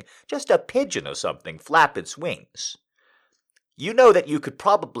watching just a pigeon or something flap its wings. You know that you could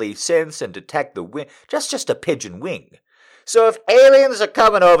probably sense and detect the wing, just a pigeon wing. So if aliens are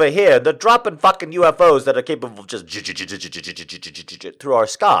coming over here, they're dropping fucking UFOs that are capable of just through our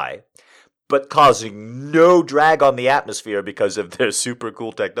sky, but causing no drag on the atmosphere because of their super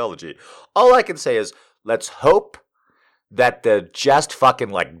cool technology. All I can say is, let's hope that they're just fucking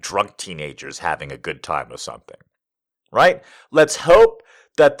like drunk teenagers having a good time or something. Right? Let's hope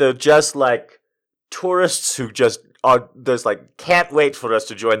that they're just like tourists who just there's like can't wait for us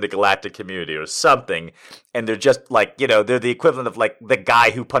to join the galactic community or something, and they're just like, you know, they're the equivalent of like the guy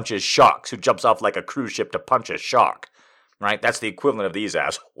who punches sharks, who jumps off like a cruise ship to punch a shark, right? That's the equivalent of these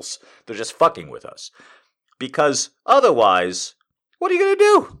assholes. They're just fucking with us, because otherwise, what are you gonna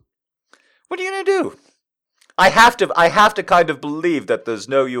do? What are you gonna do? I have to kind of believe that there's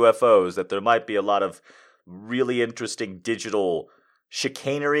no UFOs, that there might be a lot of really interesting digital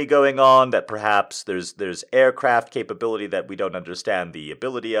chicanery going on, that perhaps there's aircraft capability that we don't understand the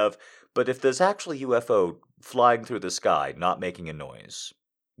ability of. But if there's actually UFO flying through the sky, not making a noise,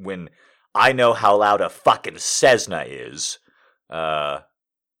 when I know how loud a fucking Cessna is,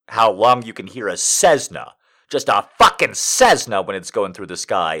 how long you can hear a Cessna, just a fucking Cessna when it's going through the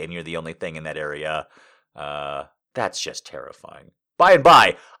sky and you're the only thing in that area, that's just terrifying. By and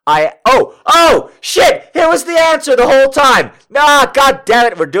by, shit! Here was the answer the whole time! Nah, god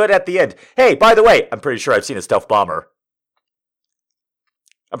damn it, we're doing it at the end. Hey, by the way, I'm pretty sure I've seen a stealth bomber.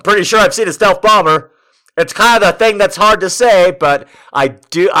 It's kind of the thing that's hard to say, but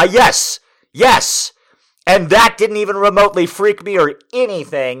yes! And that didn't even remotely freak me or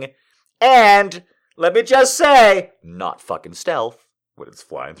anything. And, let me just say, not fucking stealth when it's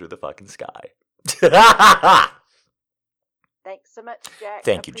flying through the fucking sky. Thanks so much, Jack.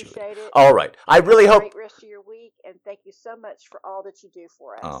 Thank you, Julie. It. All right. I really hope. Great rest of your week, and thank you so much for all that you do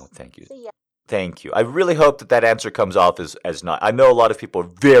for us. Oh, thank you. See ya. Thank you. I really hope that answer comes off as not. I know a lot of people are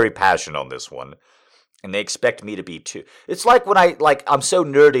very passionate on this one, and they expect me to be too. It's like when I'm so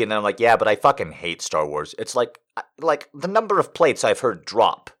nerdy, and then I'm like, yeah, but I fucking hate Star Wars. It's like the number of plates I've heard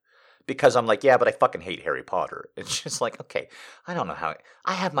drop because I'm like, yeah, but I fucking hate Harry Potter. It's just like, okay, I don't know how.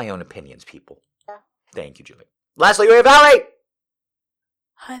 I have my own opinions, people. Yeah. Thank you, Julie. Lastly, we have Allie!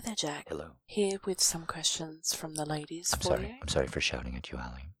 Hi there, Jack. Hello. Here with some questions from the ladies you. I'm sorry for shouting at you,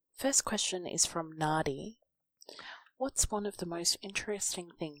 Allie. First question is from Nadi. What's one of the most interesting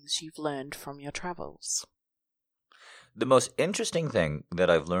things you've learned from your travels? The most interesting thing that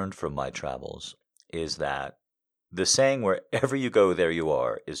I've learned from my travels is that the saying, wherever you go, there you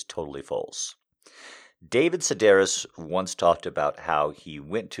are, is totally false. David Sedaris once talked about how he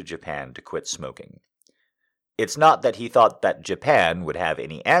went to Japan to quit smoking. It's not that he thought that Japan would have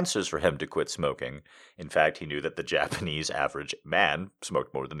any answers for him to quit smoking. In fact, he knew that the Japanese average man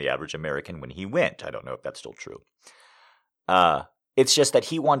smoked more than the average American when he went. I don't know if that's still true. It's just that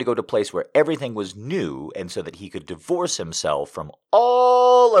he wanted to go to a place where everything was new, and so that he could divorce himself from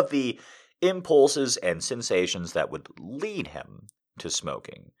all of the impulses and sensations that would lead him to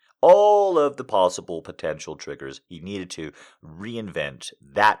smoking. All of the possible potential triggers, he needed to reinvent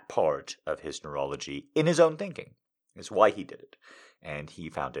that part of his neurology in his own thinking. It's why he did it. And he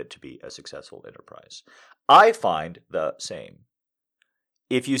found it to be a successful enterprise. I find the same.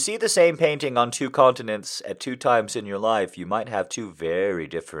 If you see the same painting on two continents at two times in your life, you might have two very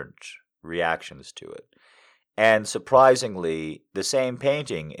different reactions to it. And surprisingly, the same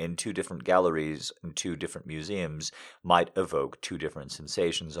painting in two different galleries and two different museums might evoke two different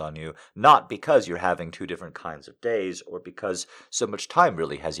sensations on you, not because you're having two different kinds of days or because so much time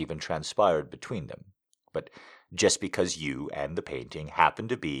really has even transpired between them, but just because you and the painting happen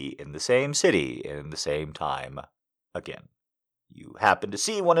to be in the same city in the same time again. You happen to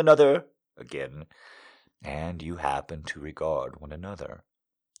see one another again, and you happen to regard one another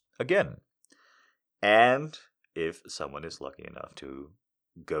again. And if someone is lucky enough to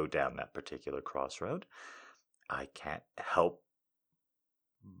go down that particular crossroad, I can't help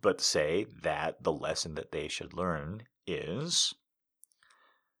but say that the lesson that they should learn is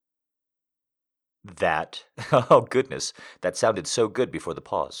that, oh goodness, that sounded so good before the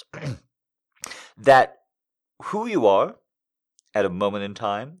pause, that who you are at a moment in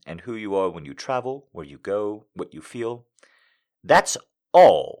time and who you are when you travel, where you go, what you feel, that's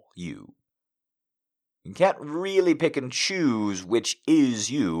all you. You can't really pick and choose which is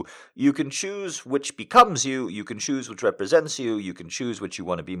you. You can choose which becomes you. You can choose which represents you. You can choose what you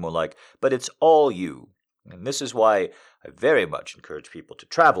want to be more like. But it's all you. And this is why I very much encourage people to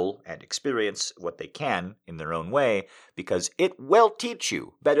travel and experience what they can in their own way, because it will teach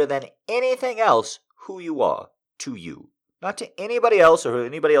you better than anything else who you are to you. Not to anybody else or who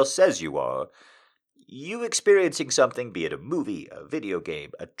anybody else says you are. You experiencing something, be it a movie, a video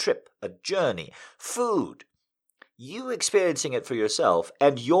game, a trip, a journey, food, you experiencing it for yourself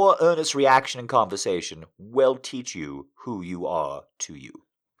and your earnest reaction and conversation will teach you who you are to you.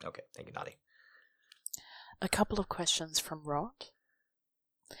 Okay, thank you, Nadi. A couple of questions from Rod.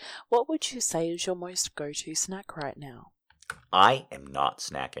 What would you say is your most go-to snack right now? I am not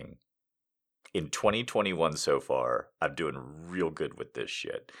snacking. In 2021 so far, I'm doing real good with this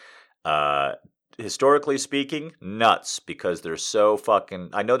shit. Historically speaking, nuts, because they're so fucking...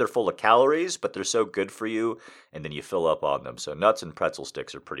 I know they're full of calories, but they're so good for you, and then you fill up on them. So nuts and pretzel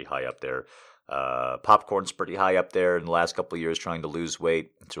sticks are pretty high up there. Popcorn's pretty high up there in the last couple of years trying to lose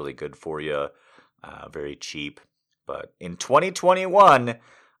weight. It's really good for you. Very cheap. But in 2021,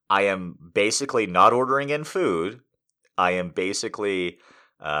 I am basically not ordering in food. I am basically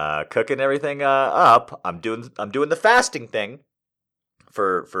cooking everything up. I'm doing the fasting thing.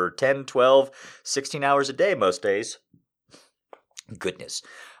 For 10, 12, 16 hours a day most days. Goodness.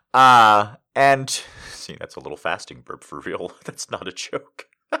 And, see, that's a little fasting burp for real. That's not a joke.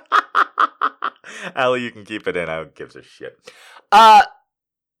 Allie, you can keep it in. I don't give a shit. I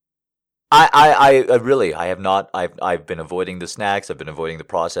have not. I've been avoiding the snacks. I've been avoiding the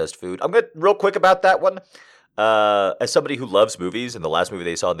processed food. I'm going to, real quick about that one. As somebody who loves movies, and the last movie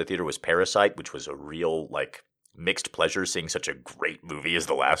they saw in the theater was Parasite, which was a real, like, mixed pleasure seeing such a great movie as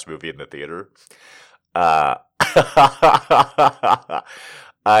the last movie in the theater. I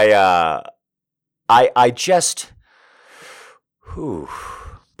just,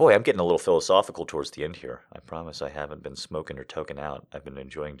 boy, I'm getting a little philosophical towards the end here. I promise I haven't been smoking or toking out. I've been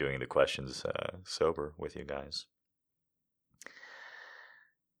enjoying doing the questions sober with you guys.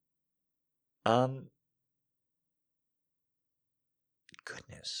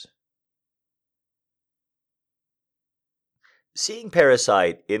 Goodness. Seeing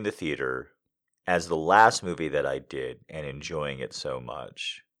Parasite in the theater as the last movie that I did and enjoying it so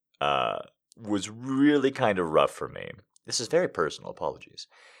much was really kind of rough for me. This is very personal, apologies.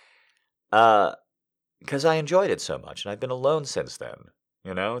 Because I enjoyed it so much, and I've been alone since then.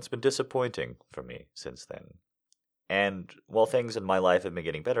 You know, it's been disappointing for me since then. And while things in my life have been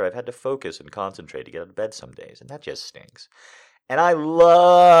getting better, I've had to focus and concentrate to get out of bed some days, and that just stinks. And I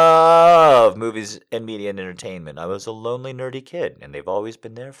love movies and media and entertainment. I was a lonely, nerdy kid, and they've always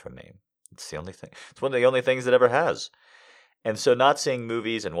been there for me. It's the only thing. It's one of the only things it ever has. And so not seeing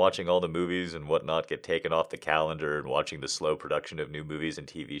movies and watching all the movies and whatnot get taken off the calendar and watching the slow production of new movies and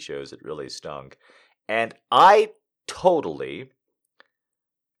TV shows, it really stunk. And I totally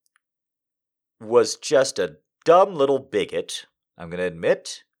was just a dumb little bigot, I'm going to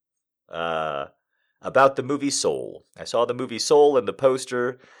admit, about the movie Soul. I saw the movie Soul in the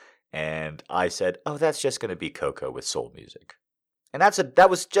poster, and I said, oh, that's just going to be Coco with soul music. And that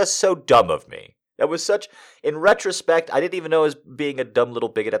was just so dumb of me. That was such, in retrospect, I didn't even know I was being a dumb little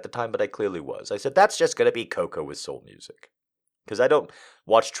bigot at the time, but I clearly was. I said, that's just going to be Coco with soul music. Because I don't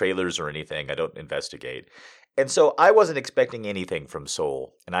watch trailers or anything. I don't investigate. And so I wasn't expecting anything from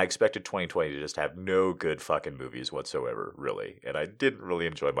Soul, and I expected 2020 to just have no good fucking movies whatsoever, really. And I didn't really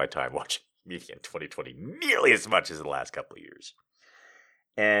enjoy my time watching media in 2020 nearly as much as the last couple of years.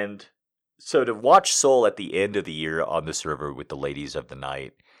 And so to watch Soul at the end of the year on the server with the ladies of the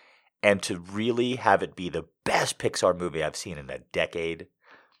night, and to really have it be the best Pixar movie I've seen in a decade.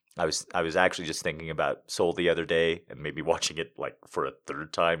 I was actually just thinking about Soul the other day and maybe watching it like for a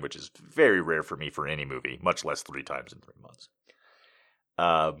third time, which is very rare for me for any movie, much less 3 times in 3 months.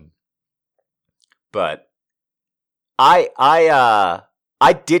 But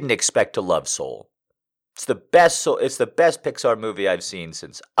I didn't expect to love Soul. It's the best Pixar movie I've seen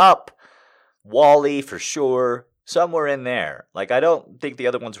since Up, WALL-E for sure, somewhere in there. Like, I don't think the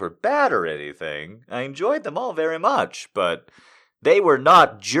other ones were bad or anything. I enjoyed them all very much, but they were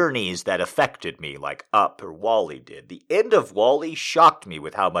not journeys that affected me like Up or WALL-E did. The end of WALL-E shocked me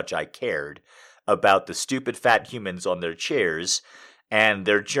with how much I cared about the stupid fat humans on their chairs and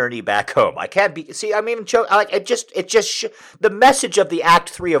their journey back home. I can't be. See, I mean, the message of the Act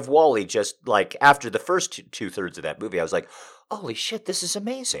 3 of WALL-E, just like after the first two-thirds of that movie, I was like, holy shit, this is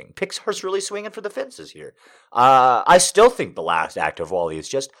amazing. Pixar's really swinging for the fences here. I still think the last act of WALL-E is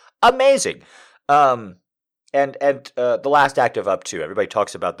just amazing. And the last act of Up 2, everybody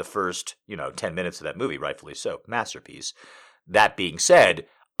talks about the first, 10 minutes of that movie, rightfully so, masterpiece. That being said,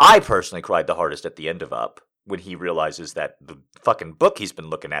 I personally cried the hardest at the end of Up, when he realizes that the fucking book he's been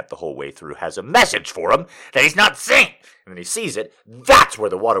looking at the whole way through has a message for him that he's not seeing. And then he sees it. That's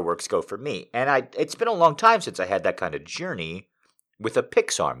where the waterworks go for me. And it's been a long time since I had that kind of journey with a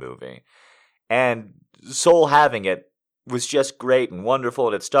Pixar movie. And Soul having it was just great and wonderful,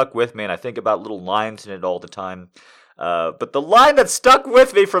 and it stuck with me, and I think about little lines in it all the time. But the line that stuck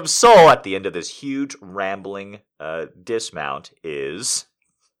with me from Soul at the end of this huge rambling dismount is...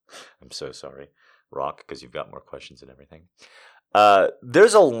 I'm so sorry, Rock, because you've got more questions and everything.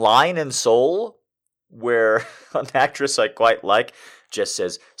 There's a line in Soul where an actress I quite like just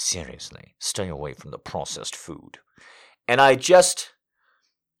says, seriously, stay away from the processed food. And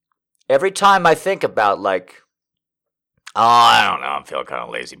every time I think about I don't know, I'm feeling kind of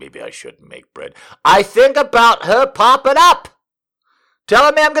lazy, maybe I shouldn't make bread, I think about her popping up,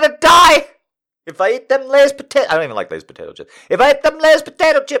 telling me I'm going to die if I eat them Lay's potato... I don't even like Lay's potato chips. If I eat them Lay's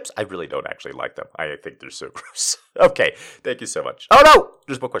potato chips... I really don't actually like them. I think they're so gross. Okay, thank you so much. Oh no!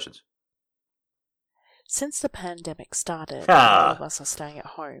 There's more questions. Since the pandemic started, all of us are staying at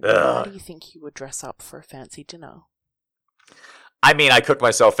home. How do you think you would dress up for a fancy dinner? I mean, I cooked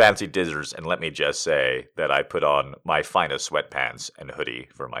myself fancy dinners, and let me just say that I put on my finest sweatpants and hoodie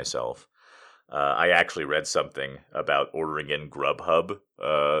for myself. I actually read something about ordering in Grubhub.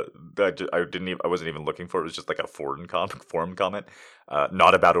 I wasn't even looking for it. It was just like a forum comment,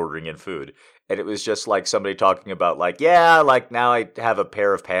 not about ordering in food. And it was just like somebody talking about now I have a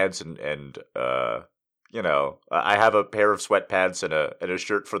pair of pants and I have a pair of sweatpants and a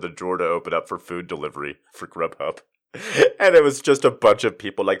shirt for the drawer to open up for food delivery for Grubhub. And it was just a bunch of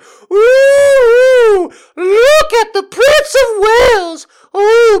people like, ooh, look at the Prince of Wales.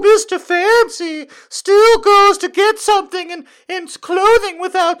 Oh, Mr. Fancy still goes to get something in clothing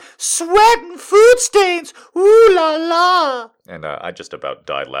without sweat and food stains. Ooh la la. And I just about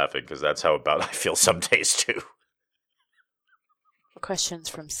died laughing because that's how about I feel some days too. Questions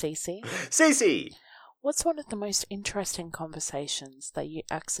from Cece. Cece! What's one of the most interesting conversations that you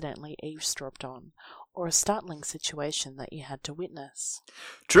accidentally eavesdropped on, or a startling situation that you had to witness?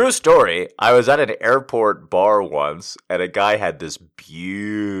 True story. I was at an airport bar once, and a guy had this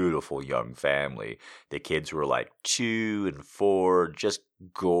beautiful young family. The kids were like 2 and 4, just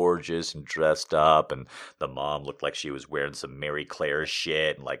gorgeous and dressed up, and the mom looked like she was wearing some Mary Claire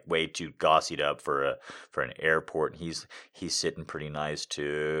shit and like way too gossied up for an airport. And he's sitting pretty nice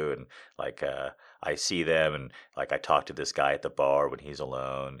too, and I see them, and I talk to this guy at the bar when he's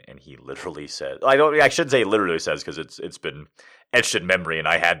alone, and he literally says, I shouldn't say he literally says because it's been etched in memory, and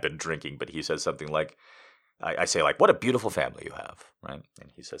I had been drinking, but he says something like, I say what a beautiful family you have, right?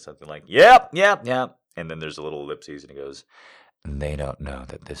 And he says something like, yep, and then there's a little ellipses, and he goes, they don't know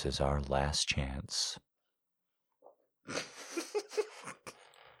that this is our last chance.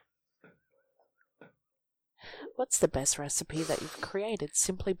 What's the best recipe that you've created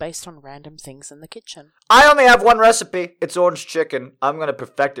simply based on random things in the kitchen? I only have one recipe. It's orange chicken. I'm going to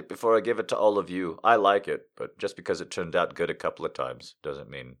perfect it before I give it to all of you. I like it, but just because it turned out good a couple of times doesn't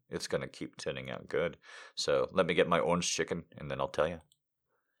mean it's going to keep turning out good. So let me get my orange chicken, and then I'll tell you.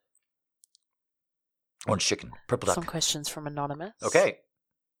 Orange chicken, purple duck. Some questions from Anonymous. Okay.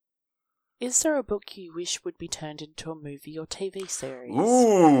 Is there a book you wish would be turned into a movie or TV series?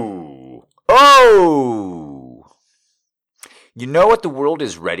 Ooh. Oh! You know what the world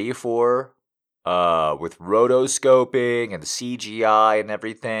is ready for? With rotoscoping and CGI and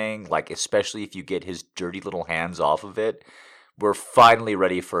everything, especially if you get his dirty little hands off of it. We're finally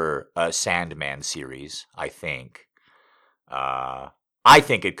ready for a Sandman series, I think. I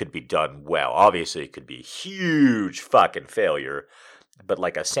think it could be done well. Obviously, it could be a huge fucking failure.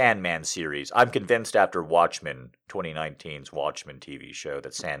 But a Sandman series, I'm convinced after Watchmen, 2019's Watchmen TV show,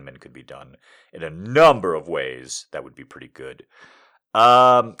 that Sandman could be done in a number of ways that would be pretty good.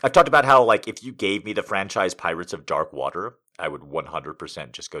 I've talked about how, if you gave me the franchise Pirates of Dark Water, I would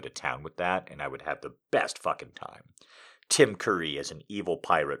 100% just go to town with that, and I would have the best fucking time. Tim Curry as an evil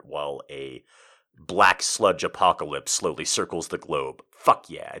pirate while a black sludge apocalypse slowly circles the globe. Fuck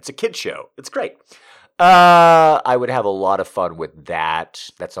yeah, it's a kid show. It's great. I would have a lot of fun with that.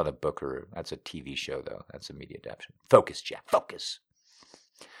 That's not a book or that's a TV show, though. That's a media adaptation. Focus, Jack. Focus.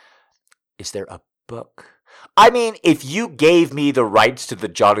 Is there a book? I mean, if you gave me the rights to the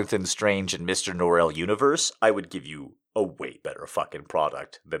Jonathan Strange and Mr. Norrell universe, I would give you a way better fucking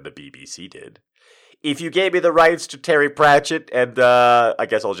product than the BBC did. If you gave me the rights to Terry Pratchett, and I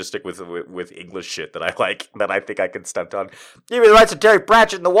guess I'll just stick with English shit that I like, that I think I can stunt on. Give me the rights to Terry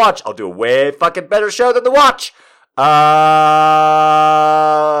Pratchett and The Watch. I'll do a way fucking better show than The Watch.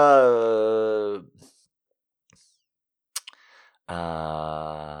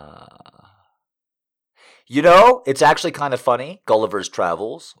 You know, it's actually kind of funny, Gulliver's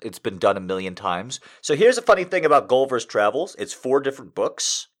Travels. It's been done a million times. So here's a funny thing about Gulliver's Travels. It's 4 different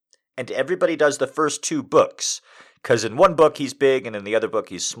books, and everybody does the first 2 books. Because in one book he's big, and in the other book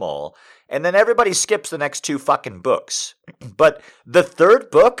he's small. And then everybody skips the next 2 fucking books. But the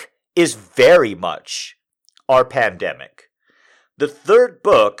 3rd book is very much our pandemic. The 3rd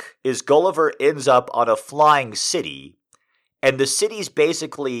book is Gulliver ends up on a flying city, and the city's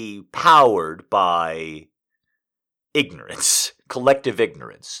basically powered by ignorance, collective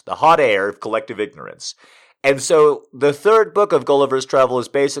ignorance, the hot air of collective ignorance. And so the 3rd book of Gulliver's Travel is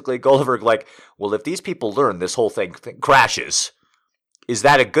basically Gulliver like, well, if these people learn this whole thing crashes, is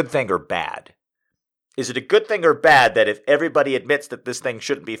that a good thing or bad? Is it a good thing or bad that if everybody admits that this thing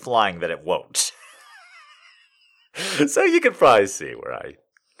shouldn't be flying, that it won't? So you can probably see where I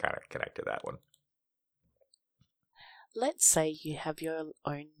kind of connect to that one. Let's say you have your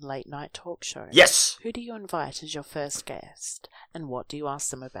own late night talk show. Yes! Who do you invite as your first guest, and what do you ask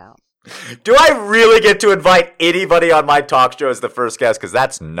them about? Do I really get to invite anybody on my talk show as the first guest? Because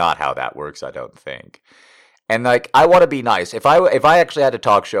that's not how that works, I don't think. And like, I want to be nice. If I actually had a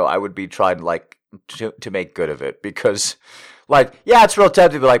talk show, I would be trying like to make good of it, because like, yeah, it's real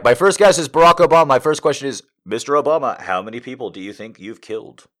tempting to be like, my first guest is Barack Obama. My first question is, Mr. Obama, how many people do you think you've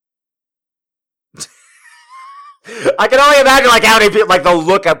killed? I can only imagine like how many people, like the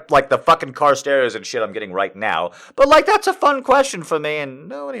look at like the fucking car stereos and shit I'm getting right now. But like, that's a fun question for me, and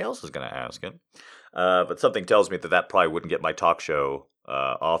nobody else is gonna ask it. But something tells me that probably wouldn't get my talk show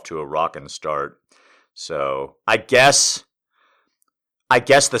off to a rockin' start. So I guess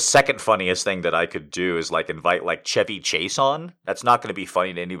the second funniest thing that I could do is like invite like Chevy Chase on. That's not going to be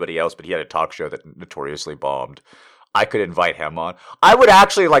funny to anybody else, but he had a talk show that notoriously bombed. I could invite him on. I would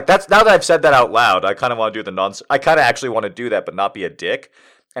actually like, that's, now that I've said that out loud, I kind of want to do I kind of actually want to do that, but not be a dick.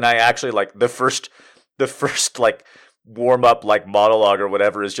 And I actually like the first like warm up like monologue or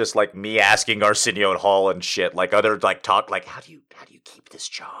whatever is just like me asking Arsenio Hall and shit, like other like talk, like how do you keep this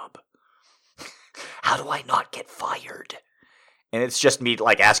job? How do I not get fired? And it's just me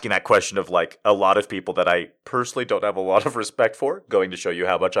like asking that question of like a lot of people that I personally don't have a lot of respect for, going to show you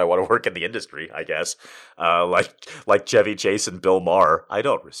how much I want to work in the industry, I guess. Like Chevy Chase and Bill Maher. I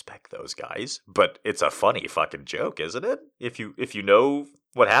don't respect those guys, but it's a funny fucking joke, isn't it? If you know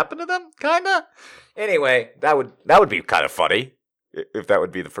what happened to them, kinda. Anyway, that would be kind of funny if that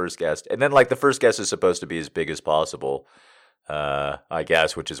would be the first guest. And then like the first guest is supposed to be as big as possible, I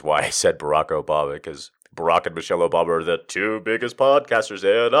guess, which is why I said Barack Obama, because Barack and Michelle Obama are the 2 biggest podcasters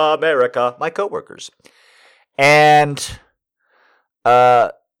in America, my coworkers. And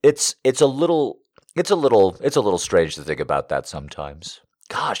it's a little strange to think about that sometimes.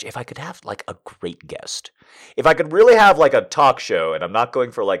 Gosh, if I could have like a great guest, if I could really have like a talk show, and I'm not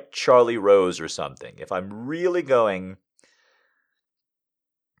going for like Charlie Rose or something, if I'm really going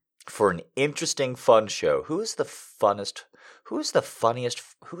for an interesting, fun show, who's the funniest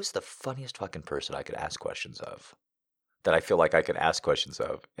fucking person I could ask questions of? That I feel like I could ask questions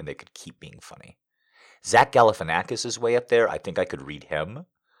of, and they could keep being funny. Zach Galifianakis is way up there. I think I could read him.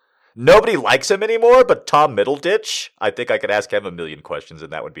 Nobody likes him anymore, but Tom Middleditch, I think I could ask him a million questions,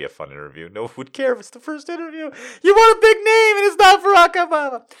 and that would be a fun interview. No one would care if it's the first interview. You want a big name, and it's not Barack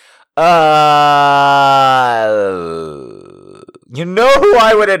Obama. You know who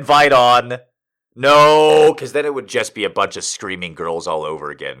I would invite on? No, because then it would just be a bunch of screaming girls all over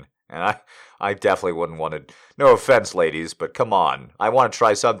again. And I definitely wouldn't want to. No offense, ladies, but come on. I want to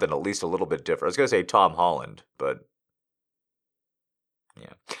try something at least a little bit different. I was going to say Tom Holland, but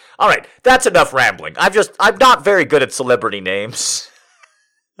yeah. All right, that's enough rambling. I'm not very good at celebrity names.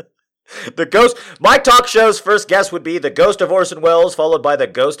 My talk show's first guest would be the ghost of Orson Welles, followed by the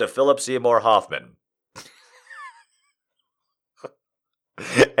ghost of Philip Seymour Hoffman.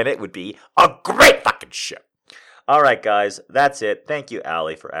 And it would be a great fucking show. All right, guys, that's it. Thank you,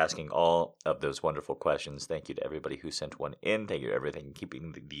 Allie, for asking all of those wonderful questions. Thank you to everybody who sent one in. Thank you to everything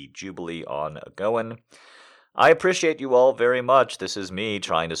keeping the Jubilee on going. I appreciate you all very much. This is me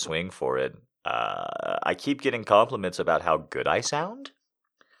trying to swing for it. I keep getting compliments about how good I sound,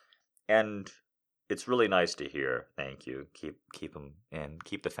 and it's really nice to hear. Thank you. Keep them in.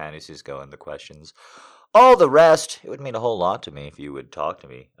 Keep the fantasies going, the questions. all the rest, it would mean a whole lot to me if you would talk to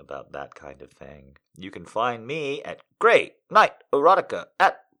me about that kind of thing. You can find me at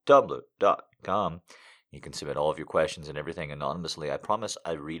greatnighterotica@tumblr.com. You can submit all of your questions and everything anonymously. I promise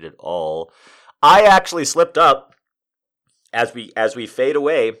I read it all. I actually slipped up. As we fade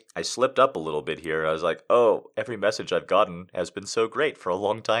away, I slipped up a little bit here. I was like, oh, every message I've gotten has been so great for a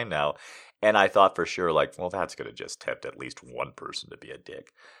long time now. And I thought for sure, like, well, that's going to just tempt at least one person to be a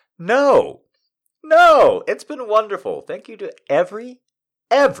dick. No, it's been wonderful. Thank you to every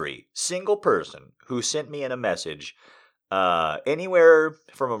single person who sent me in a message anywhere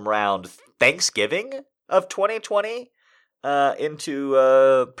from around Thanksgiving of 2020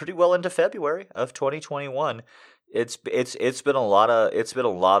 into pretty well into February of 2021. It's been a lot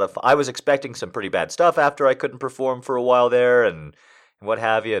of I was expecting some pretty bad stuff after I couldn't perform for a while there and what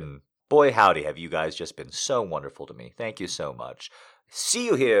have you, and boy howdy have you guys just been so wonderful to me. Thank you so much. See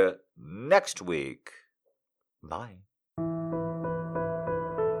you here next week. Bye.